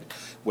decide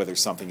whether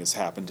something has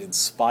happened in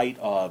spite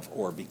of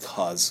or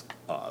because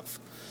of.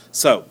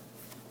 So,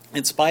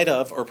 in spite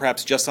of, or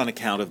perhaps just on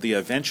account of, the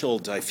eventual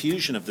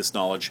diffusion of this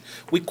knowledge,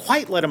 we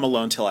quite let him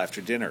alone till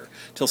after dinner,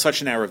 till such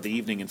an hour of the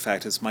evening, in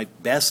fact, as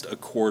might best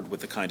accord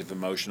with the kind of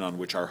emotion on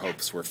which our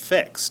hopes were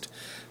fixed.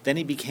 Then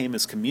he became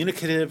as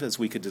communicative as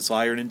we could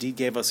desire, and indeed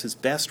gave us his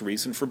best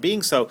reason for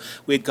being so.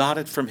 We had got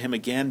it from him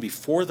again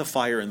before the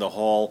fire in the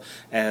hall,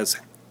 as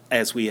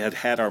we had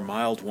had our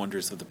mild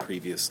wonders of the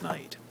previous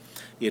night.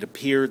 It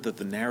appeared that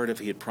the narrative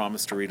he had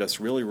promised to read us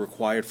really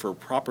required for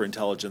proper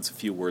intelligence a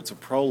few words of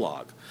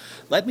prologue.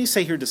 Let me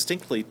say here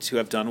distinctly, to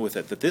have done with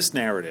it, that this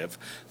narrative,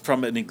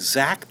 from an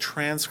exact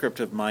transcript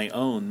of my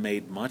own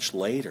made much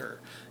later,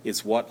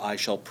 is what I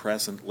shall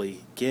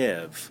presently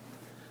give.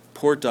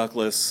 Poor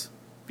Douglas,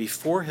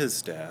 before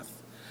his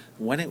death,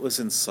 when it was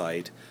in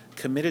sight,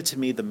 committed to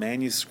me the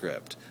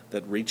manuscript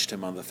that reached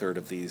him on the third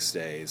of these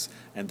days,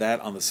 and that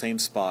on the same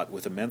spot,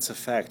 with immense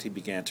effect, he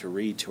began to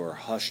read to our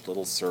hushed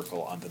little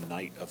circle on the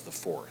night of the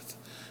fourth.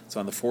 So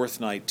on the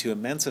fourth night, to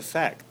immense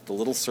effect, the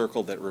little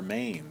circle that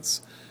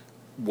remains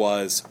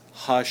was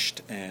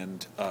hushed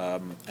and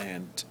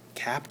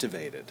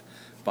captivated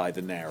by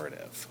the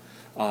narrative.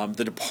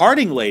 The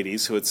departing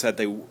ladies who had said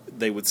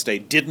they would stay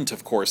didn't,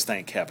 of course,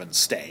 thank heaven,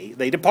 stay.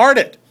 They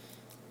departed,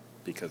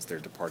 because they're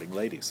departing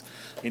ladies.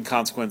 In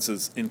consequence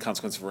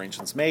of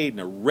arrangements made,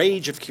 and a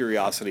rage of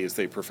curiosity, as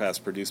they profess,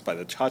 produced by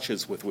the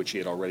touches with which he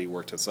had already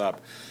worked us up,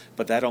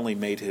 but that only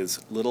made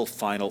his little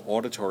final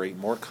auditory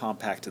more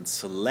compact and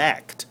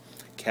select,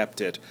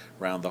 kept it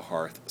round the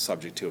hearth,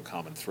 subject to a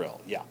common thrill.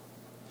 Yeah.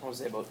 I want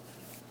to say about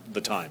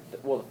the time. The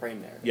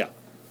frame there. Yeah.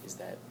 Is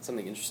that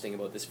something interesting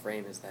about this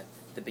frame is that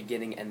the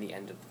beginning and the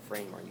end of the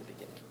frame are in the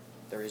beginning.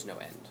 There is no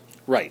end.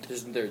 Right.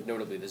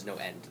 Notably, there's no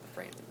end to the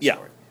frame in the Yeah.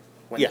 story.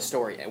 When Yeah. the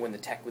story, when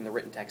the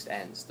written text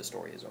ends, the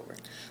story is over.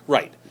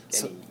 Right. And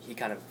So, he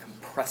kind of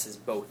compresses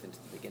both into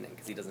the beginning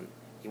because he doesn't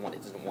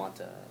want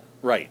to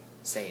right.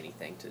 say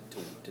anything to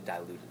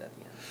dilute it at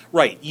the end.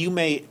 Right. You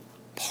may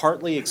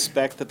partly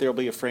expect that there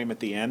will be a frame at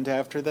the end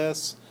after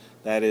this.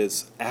 That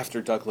is, after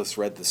Douglas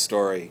read the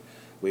story,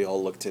 we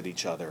all looked at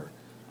each other,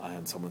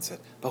 and someone said,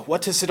 "But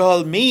what does it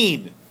all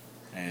mean?"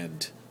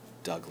 And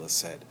Douglas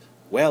said,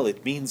 "Well,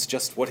 it means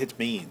just what it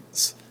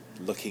means."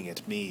 Looking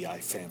at me, I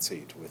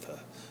fancied, with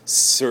a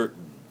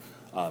certain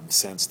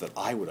sense that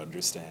I would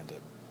understand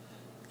him.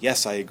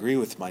 "Yes, I agree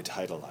with my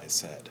title," I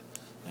said.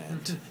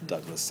 And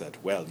Douglas said,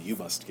 "Well, you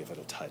must give it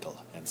a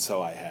title," and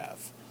so I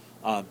have.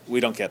 We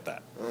don't get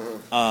that.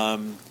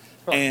 Probably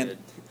good.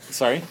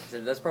 Sorry?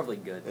 That's probably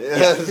good.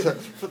 Yeah,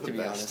 To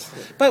be honest.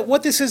 But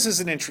what this is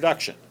an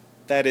introduction.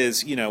 That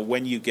is,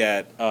 when you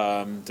get,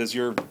 does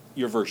your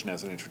version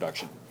has an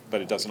introduction,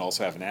 but it doesn't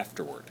also have an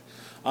afterword.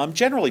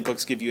 Generally,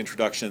 books give you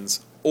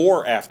introductions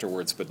or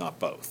afterwards, but not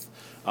both.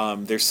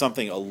 There's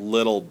something a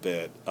little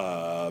bit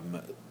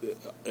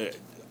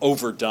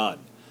overdone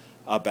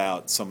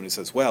about someone who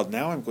says, "Well,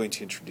 now I'm going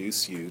to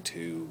introduce you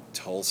to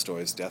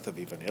Tolstoy's Death of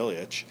Ivan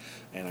Ilyich,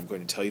 and I'm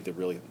going to tell you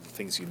the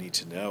things you need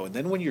to know. And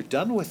then when you're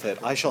done with it,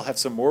 I shall have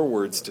some more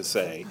words to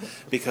say,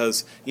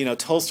 because,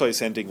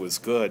 Tolstoy's ending was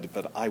good,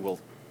 but I will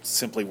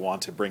simply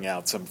want to bring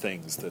out some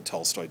things that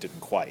Tolstoy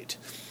didn't quite."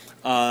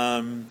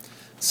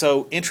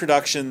 So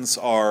introductions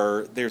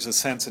there's a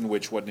sense in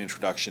which what an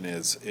introduction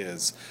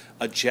is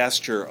a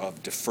gesture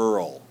of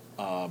deferral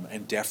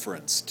and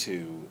deference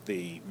to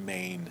the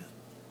main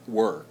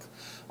work.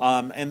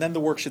 And then the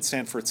work should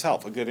stand for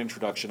itself. A good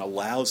introduction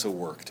allows a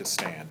work to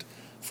stand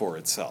for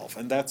itself.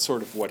 And that's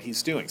sort of what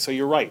he's doing. So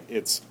you're right,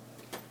 it's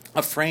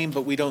a frame,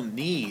 but we don't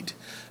need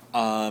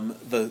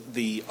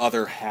the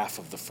other half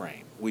of the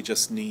frame. We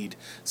just need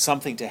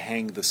something to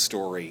hang the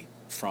story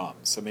from.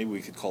 So maybe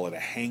we could call it a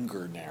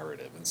hanger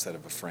narrative instead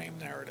of a frame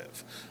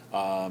narrative.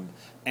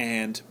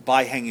 And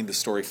by hanging the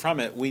story from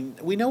it, we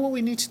know what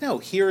we need to know.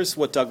 Here's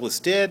what Douglas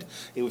did.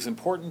 It was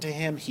important to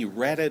him. He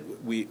read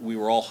it. We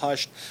were all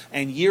hushed.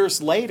 And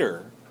years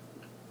later,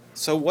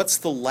 so what's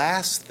the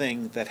last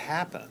thing that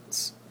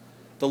happens?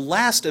 The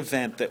last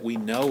event that we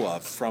know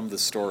of from the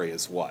story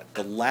is what?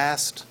 The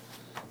last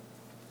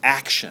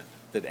action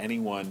that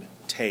anyone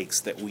takes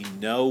that we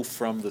know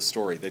from the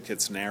story that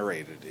gets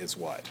narrated is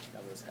what?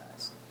 Douglas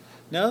dies.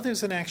 No,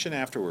 there's an action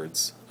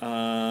afterwards.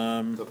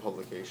 The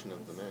publication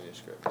of the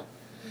manuscript.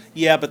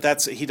 Yeah, but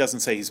he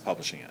doesn't say he's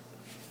publishing it.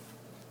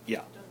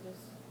 Yeah. Douglas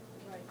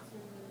writes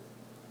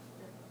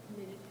and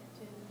committed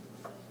to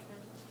the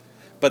trend.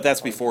 But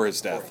that's before his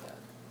death. Before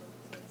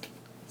he died.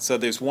 So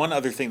there's one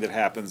other thing that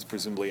happens,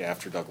 presumably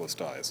after Douglas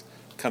dies.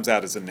 Comes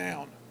out as a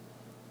noun.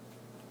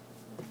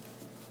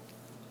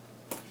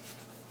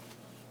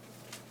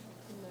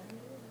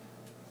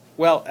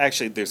 Well,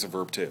 actually, there's a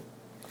verb too.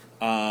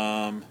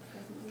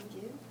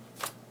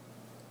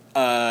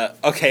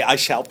 Okay, I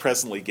shall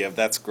presently give.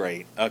 That's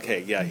great.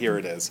 Okay, yeah, here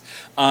it is.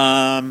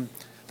 The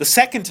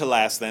second to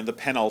last, then, the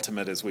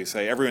penultimate, as we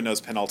say. Everyone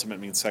knows penultimate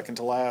means second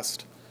to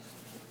last.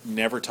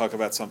 Never talk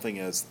about something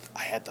as,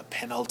 I had the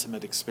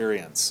penultimate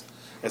experience.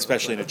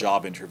 Especially in a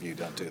job interview,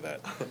 don't do that.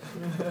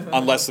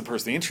 Unless the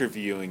person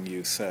interviewing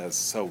you says,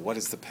 so what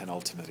is the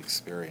penultimate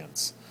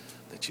experience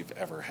that you've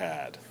ever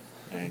had?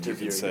 And you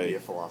can Interviewing to say, be a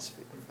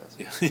philosophy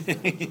professor.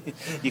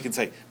 you can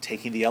say,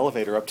 taking the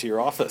elevator up to your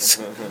office.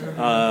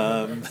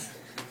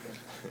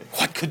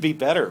 What could be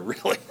better,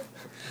 really?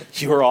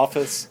 Your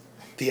office,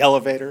 the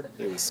elevator.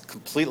 It was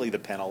completely the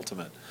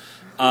penultimate.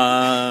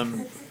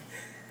 Pen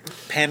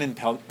and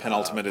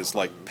penultimate is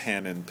like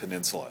pen and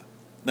peninsula.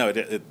 No,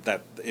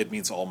 it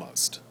means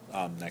almost,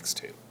 next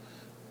to.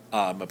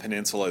 A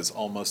peninsula is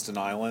almost an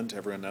island.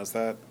 Everyone knows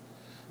that?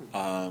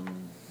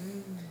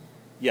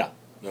 Yeah.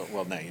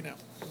 Well, now you know.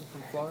 I'm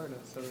from Florida,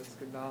 so it's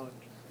good knowledge.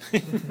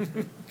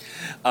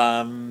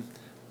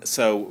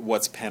 So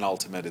what's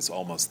penultimate is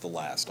almost the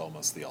last,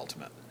 almost the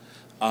ultimate.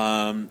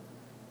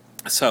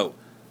 So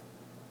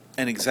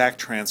an exact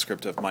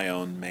transcript of my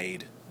own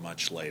made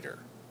much later.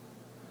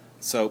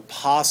 So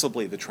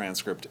possibly the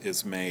transcript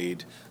is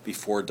made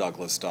before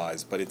Douglas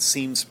dies, but it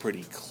seems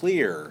pretty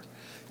clear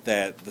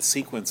that the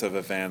sequence of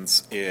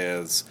events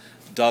is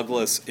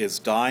Douglas is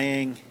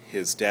dying,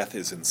 his death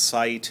is in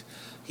sight,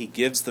 he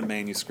gives the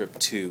manuscript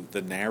to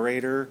the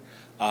narrator,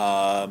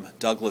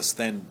 Douglas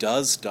then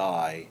does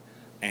die,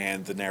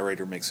 and the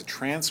narrator makes a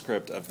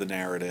transcript of the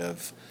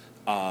narrative,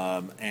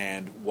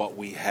 and what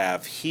we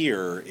have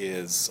here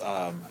is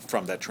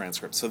from that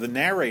transcript. So the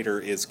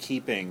narrator is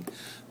keeping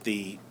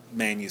the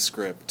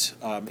manuscript,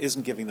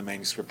 isn't giving the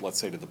manuscript, let's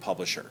say, to the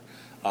publisher.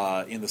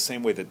 In the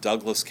same way that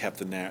Douglas kept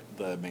the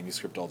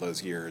manuscript all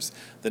those years,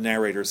 the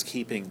narrator's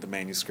keeping the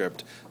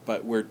manuscript,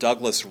 but where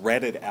Douglas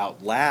read it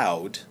out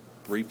loud,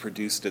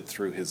 reproduced it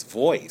through his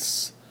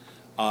voice,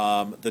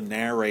 the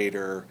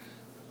narrator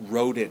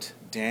wrote it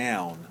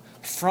down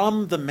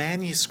from the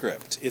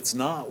manuscript. It's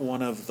not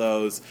one of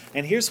those,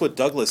 and here's what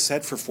Douglas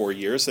said for 4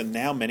 years, and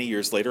now many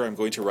years later I'm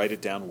going to write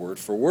it down word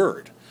for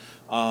word.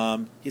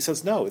 He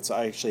says, no,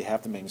 I actually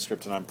have the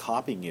manuscript and I'm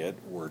copying it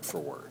word for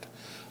word.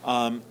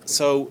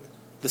 So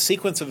the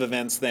sequence of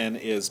events then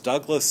is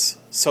Douglas,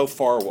 so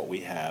far what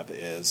we have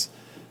is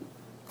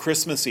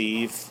Christmas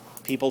Eve,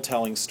 people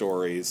telling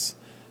stories.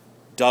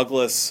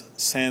 Douglas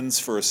sends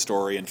for a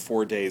story, and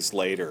 4 days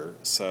later,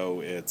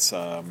 so it's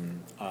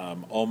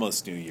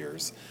almost New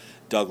Year's,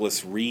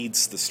 Douglas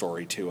reads the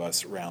story to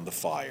us around the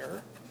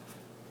fire.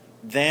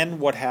 Then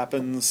what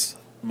happens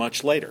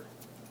much later?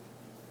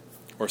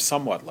 Or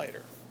somewhat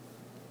later?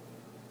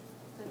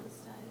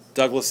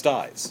 Douglas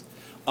dies.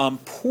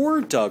 Poor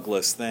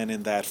Douglas, then,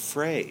 in that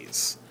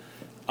phrase,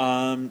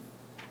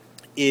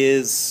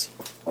 is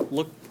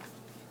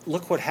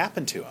look what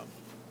happened to him.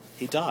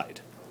 He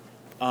died.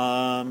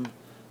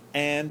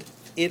 And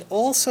it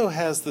also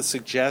has the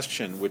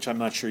suggestion, which I'm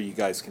not sure you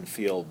guys can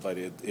feel, but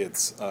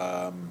it's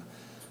a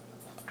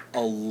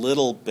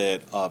little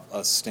bit of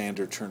a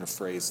standard turn of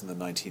phrase in the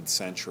 19th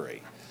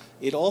century.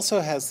 It also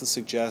has the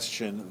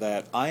suggestion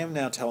that I am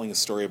now telling a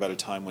story about a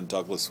time when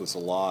Douglas was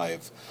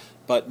alive,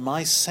 but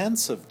my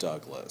sense of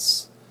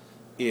Douglas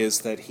is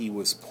that he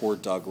was poor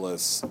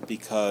Douglas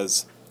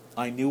because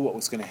I knew what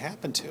was going to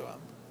happen to him.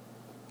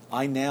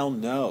 I now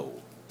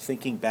know,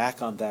 thinking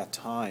back on that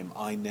time,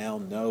 I now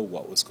know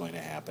what was going to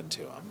happen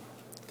to him.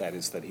 That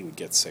is, that he would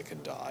get sick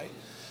and die.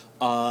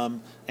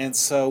 And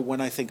so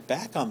when I think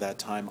back on that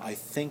time, I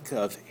think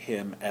of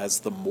him as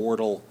the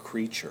mortal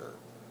creature,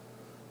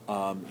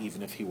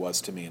 even if he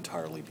was to me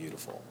entirely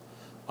beautiful.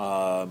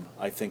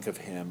 I think of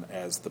him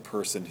as the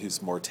person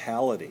whose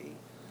mortality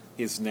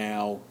is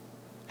how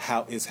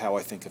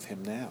I think of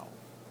him now.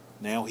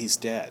 Now he's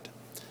dead.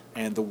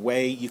 And the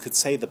way you could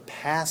say the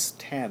past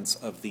tense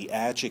of the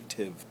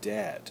adjective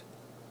dead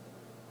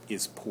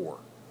is poor.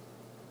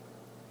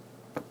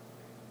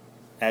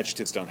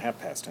 Adjectives don't have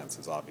past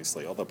tenses,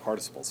 obviously, although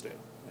participles do,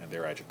 and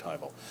they're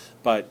adjectival.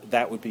 But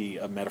that would be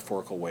a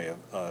metaphorical way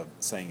of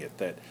saying it,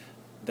 that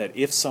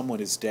if someone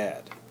is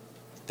dead,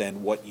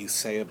 then what you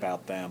say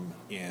about them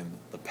in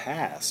the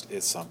past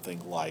is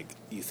something like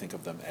you think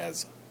of them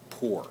as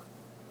poor,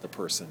 the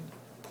person,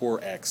 poor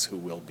X who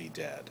will be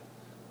dead.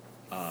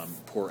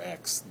 Poor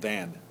X,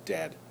 then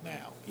dead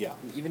now. Yeah.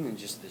 Even in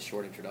just the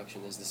short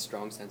introduction, there's this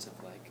strong sense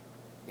of like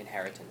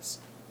inheritance.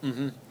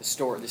 Mm-hmm. The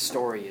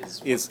story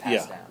is what's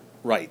passed down.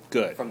 Right.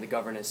 Good. From the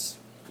governess,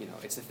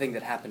 it's the thing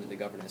that happened to the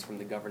governess. From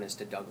the governess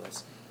to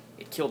Douglas,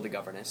 it killed the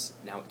governess.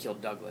 Now it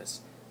killed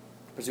Douglas.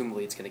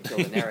 Presumably, it's going to kill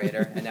the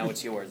narrator, and now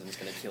it's yours, and it's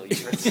going to kill you.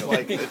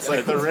 It's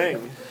like The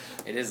Ring.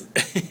 It is.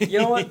 You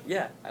know what?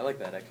 Yeah, I like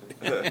that actually.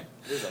 It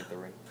is like The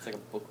Ring. It's like a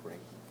book ring.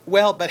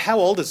 Well, but how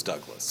old is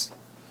Douglas?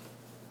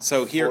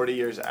 So here, 40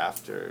 years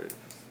after,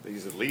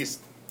 he's at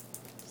least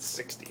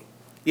 60.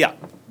 Yeah,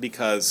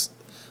 because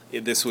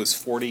this was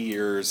 40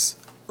 years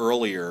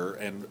earlier,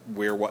 and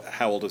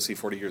how old was he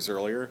 40 years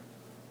earlier?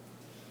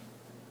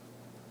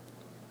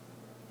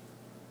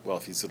 Well,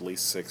 if he's at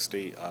least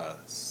 60,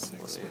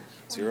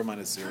 0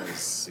 minus 0 is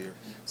 0.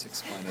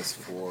 6 minus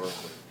 4.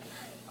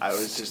 I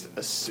was just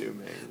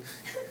assuming.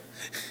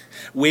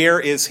 Where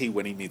is he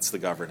when he meets the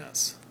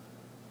governess?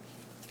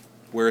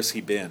 Where has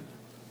he been?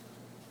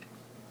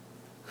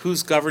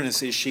 Whose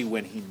governess is she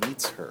when he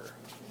meets her?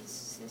 His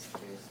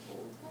sister's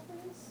old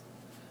governess?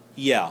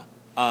 Yeah.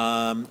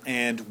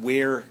 And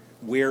where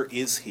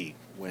is he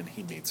when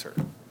he meets her?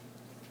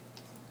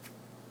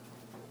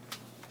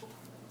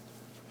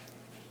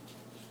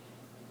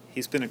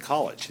 He's been in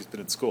college. He's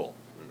been in school.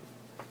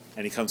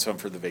 And he comes home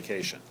for the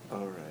vacation.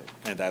 All right.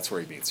 And that's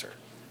where he meets her.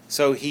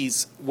 So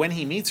when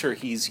he meets her,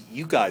 he's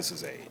you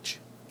guys' age.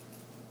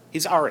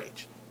 He's our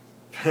age.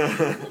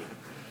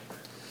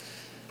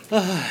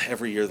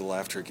 Every year the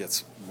laughter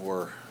gets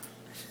more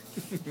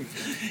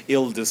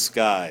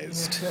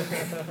ill-disguised.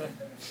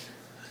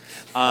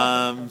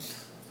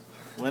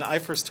 When I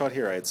first taught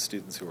here, I had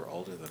students who were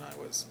older than I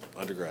was,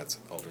 undergrads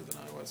older than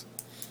I was.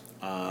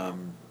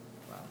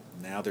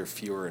 Now there are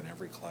fewer in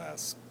every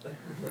class.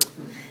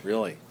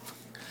 Really?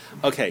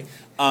 Okay.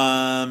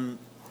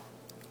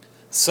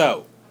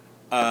 So,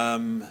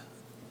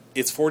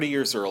 it's 40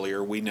 years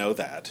earlier, we know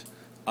that,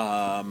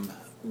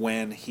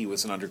 when he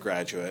was an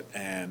undergraduate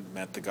and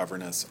met the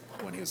governess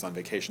when he was on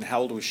vacation.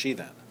 How old was she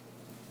then?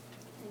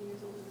 10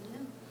 years older than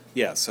him.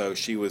 Yeah, so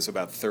she was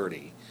about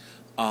 30.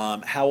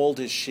 How old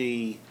is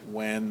she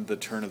when the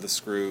turn of the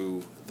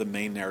screw, the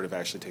main narrative,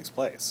 actually takes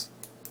place?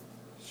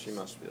 She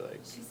must be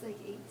like... She's like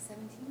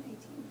 17, 18.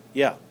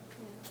 Yeah.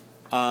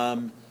 Yeah.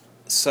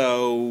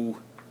 So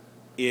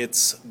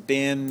it's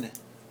been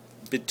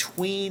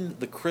between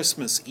the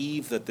Christmas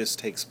Eve that this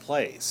takes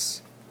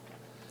place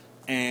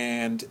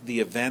and the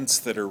events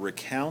that are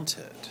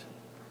recounted,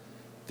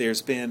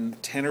 there's been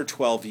 10 or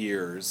 12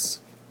 years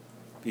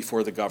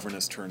before the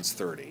governess turns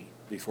 30,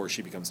 before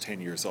she becomes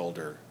 10 years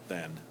older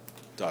than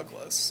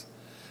Douglas,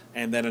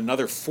 and then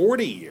another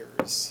 40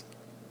 years.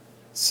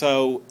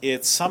 So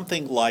it's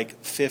something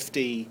like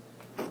 50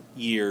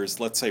 years,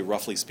 let's say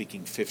roughly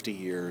speaking 50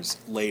 years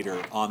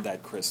later on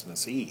that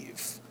Christmas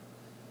Eve.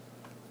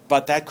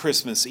 But that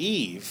Christmas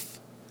Eve,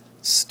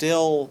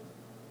 still,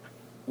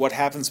 what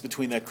happens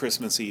between that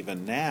Christmas Eve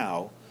and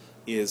now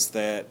is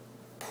that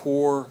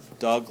poor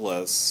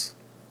Douglas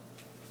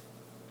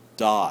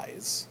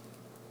dies.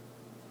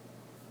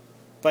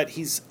 But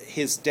he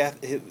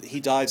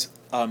dies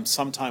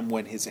sometime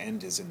when his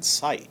end is in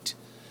sight.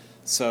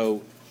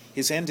 So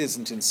his end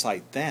isn't in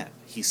sight then.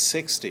 He's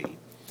 60.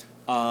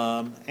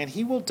 And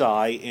he will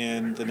die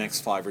in the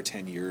next 5 or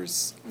 10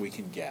 years, we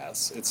can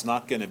guess. It's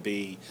not going to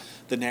be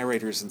the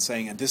narrator isn't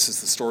saying, and this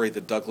is the story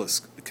that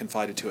Douglas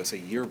confided to us a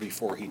year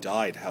before he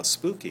died, how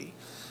spooky.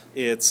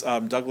 It's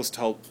Douglas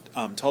told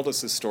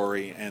us his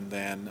story, and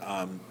then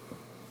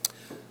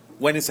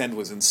when his end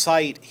was in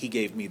sight, he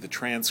gave me the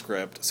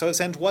transcript. So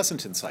his end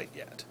wasn't in sight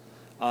yet.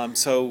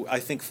 So I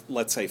think,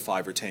 let's say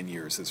 5 or 10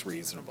 years is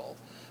reasonable.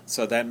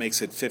 So that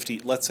makes it 50,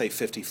 let's say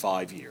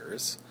 55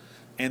 years.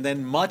 And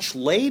then much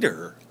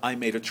later, I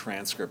made a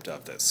transcript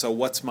of this. So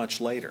what's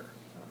much later?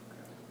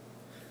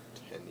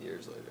 10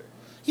 years later.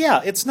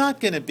 Yeah, it's not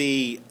going to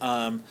be,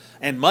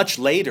 and much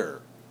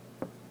later,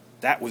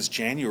 that was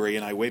January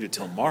and I waited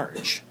till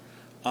March.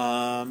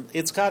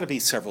 It's got to be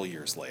several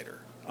years later.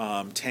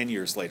 10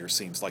 years later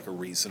seems like a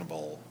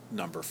reasonable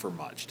number for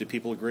much. Do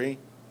people agree?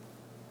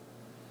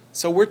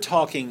 So we're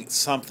talking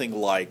something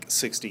like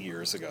 60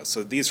 years ago.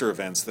 So these are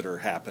events that are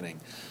happening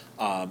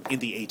in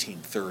the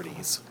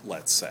 1830s,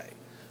 let's say.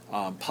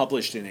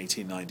 Published in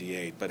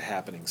 1898, but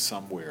happening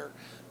somewhere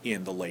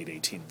in the late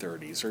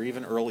 1830s or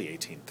even early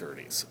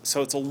 1830s.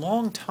 So it's a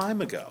long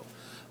time ago.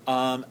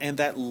 And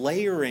that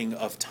layering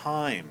of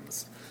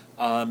times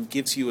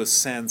gives you a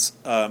sense,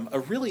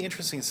 a really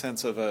interesting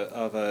sense of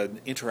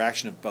an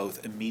interaction of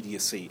both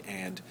immediacy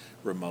and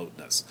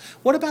remoteness.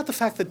 What about the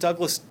fact that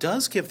Douglas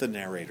does give the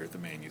narrator the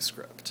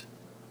manuscript?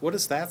 What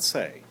does that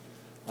say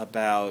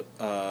about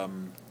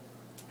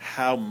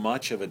how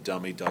much of a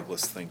dummy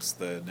Douglas thinks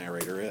the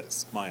narrator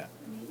is? Maya?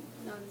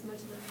 Not as much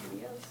as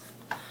everybody else.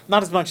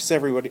 Not as much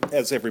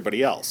as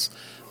everybody else.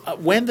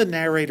 When the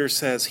narrator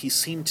says he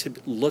seemed to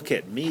look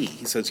at me,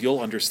 he says, "You'll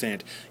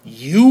understand,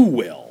 you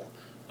will,"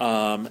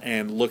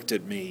 and looked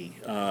at me.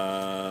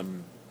 Now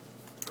I'm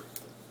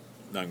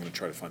going to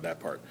try to find that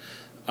part.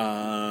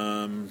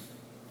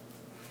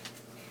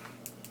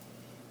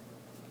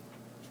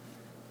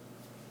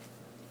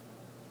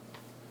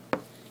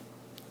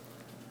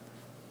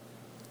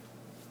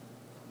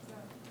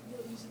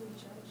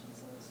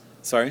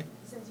 Sorry?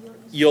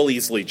 You'll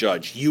easily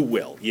judge. You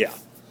will, yeah.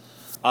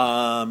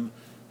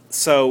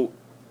 So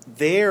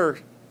there,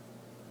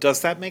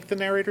 does that make the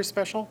narrator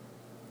special?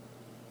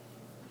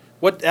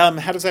 What?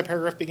 How does that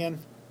paragraph begin?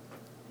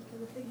 Because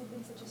the thing had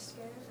been such a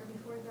scare, or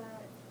before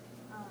that,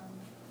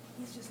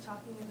 he's just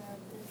talking about,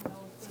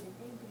 faded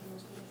painting, the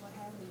most beautiful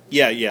hand.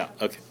 Yeah,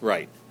 okay,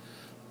 right.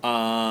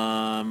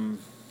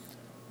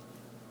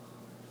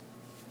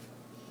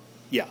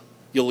 Yeah.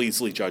 You'll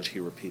easily judge, he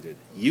repeated.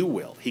 You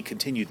will. He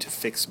continued to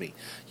fix me.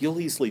 You'll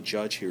easily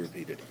judge, he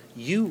repeated.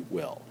 You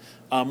will.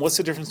 What's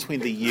the difference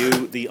between the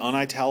you, the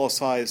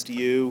unitalicized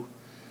you,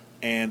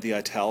 and the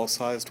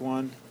italicized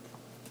one?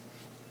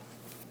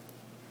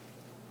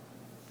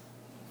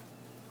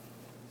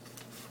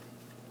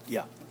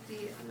 Yeah. The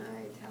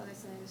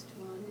unitalicized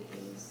one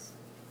is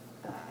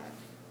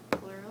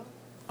plural,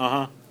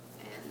 Uh-huh.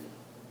 and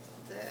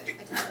the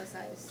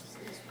italicized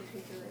is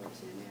particular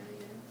to the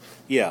narrator.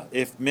 Yeah,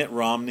 if Mitt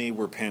Romney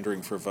were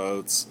pandering for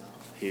votes,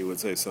 he would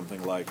say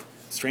something like,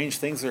 strange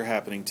things are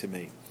happening to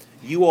me.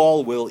 You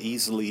all will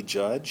easily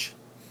judge,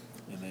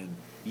 and then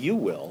you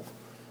will.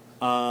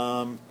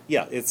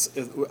 Yeah,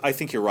 I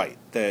think you're right,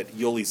 that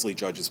you'll easily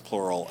judge is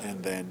plural,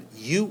 and then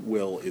you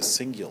will is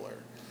singular.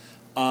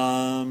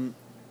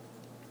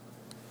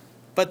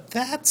 But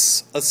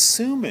that's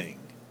assuming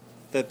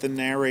that the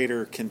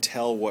narrator can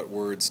tell what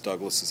words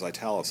Douglas is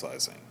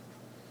italicizing.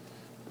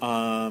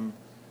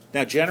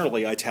 Now,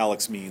 generally,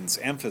 italics means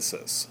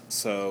emphasis,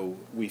 so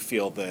we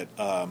feel that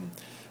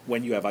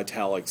when you have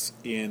italics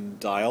in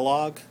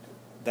dialogue,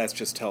 that's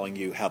just telling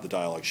you how the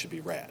dialogue should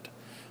be read.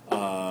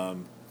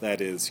 That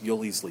is,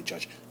 you'll easily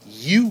judge.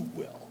 You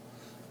will.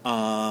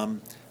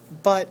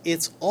 But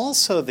it's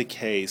also the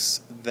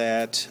case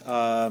that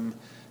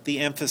the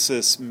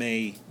emphasis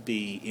may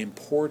be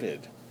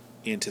imported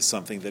into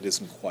something that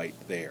isn't quite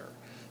there.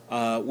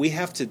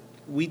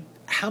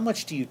 How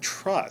much do you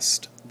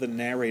trust the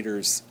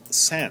narrator's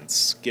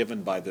sense,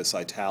 given by this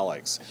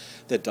italics,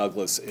 that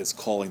Douglas is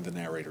calling the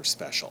narrator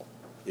special,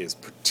 is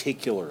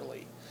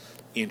particularly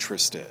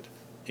interested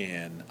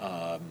in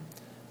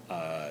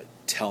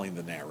telling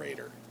the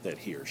narrator that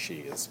he or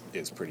she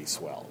is pretty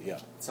swell? Yeah.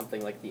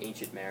 Something like the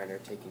ancient mariner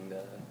taking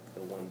the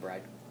one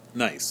bride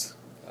Nice.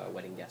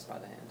 wedding guest by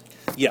the hand.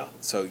 Yeah,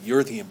 so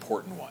you're the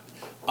important one.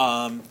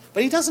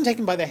 But he doesn't take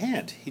him by the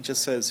hand. He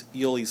just says,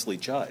 you'll easily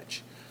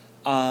judge.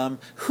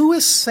 Who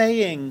is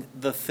saying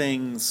the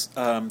things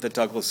that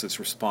Douglas is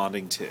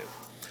responding to?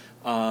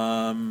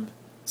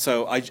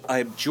 So I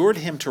adjured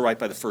him to write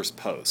by the first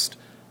post.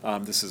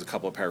 This is a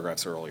couple of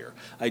paragraphs earlier.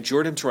 I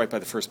adjured him to write by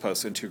the first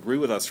post and to agree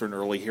with us for an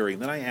early hearing.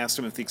 Then I asked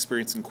him if the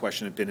experience in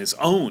question had been his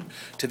own.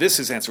 To this,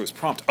 his answer was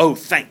prompt. Oh,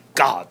 thank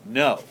God,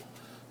 no.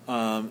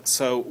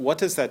 So what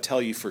does that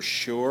tell you for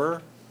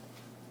sure?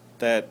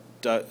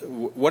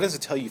 What does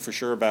it tell you for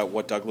sure about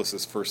what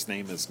Douglas's first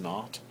name is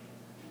not?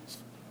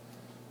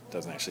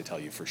 Doesn't actually tell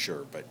you for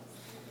sure, but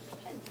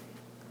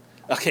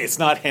okay, it's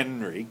not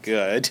Henry.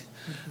 Good.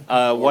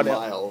 Or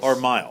Miles. Or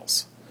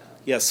Miles.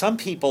 Yeah, some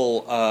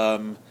people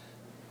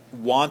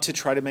want to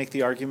try to make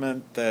the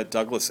argument that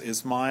Douglas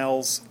is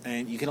Miles,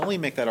 and you can only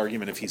make that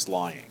argument if he's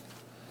lying.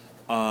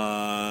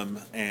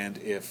 And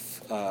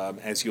if,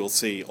 as you'll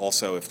see,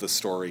 also if the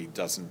story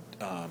doesn't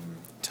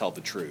tell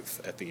the truth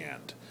at the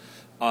end.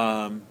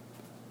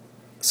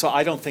 So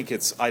I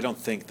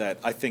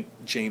think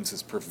James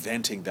is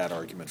preventing that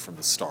argument from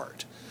the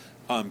start.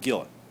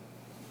 Gillen,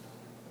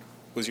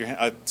 was your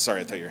hand?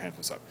 Sorry, I thought your hand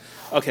was up.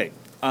 Okay.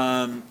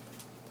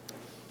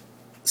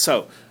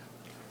 So,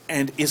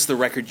 and is the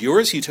record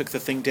yours? You took the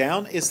thing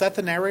down. Is that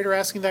the narrator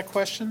asking that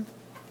question?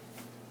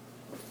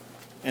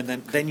 And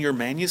then your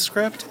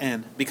manuscript,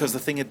 and because the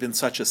thing had been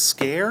such a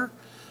scare,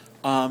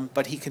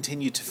 but he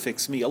continued to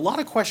fix me. A lot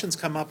of questions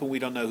come up, and we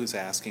don't know who's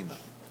asking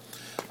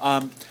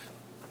them.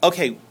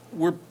 Okay,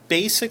 we're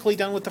basically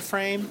done with the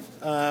frame.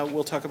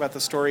 We'll talk about the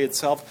story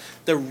itself.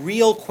 The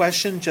real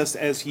question, just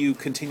as you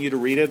continue to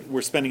read it,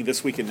 we're spending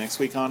this week and next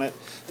week on it.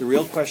 The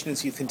real question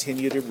as you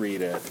continue to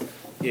read it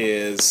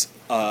is,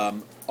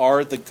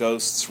 are the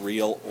ghosts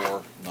real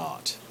or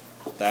not?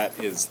 That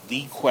is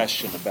the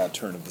question about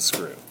Turn of the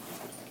Screw.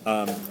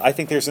 I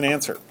think there's an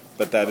answer,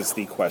 but that is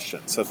the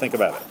question. So think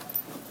about it.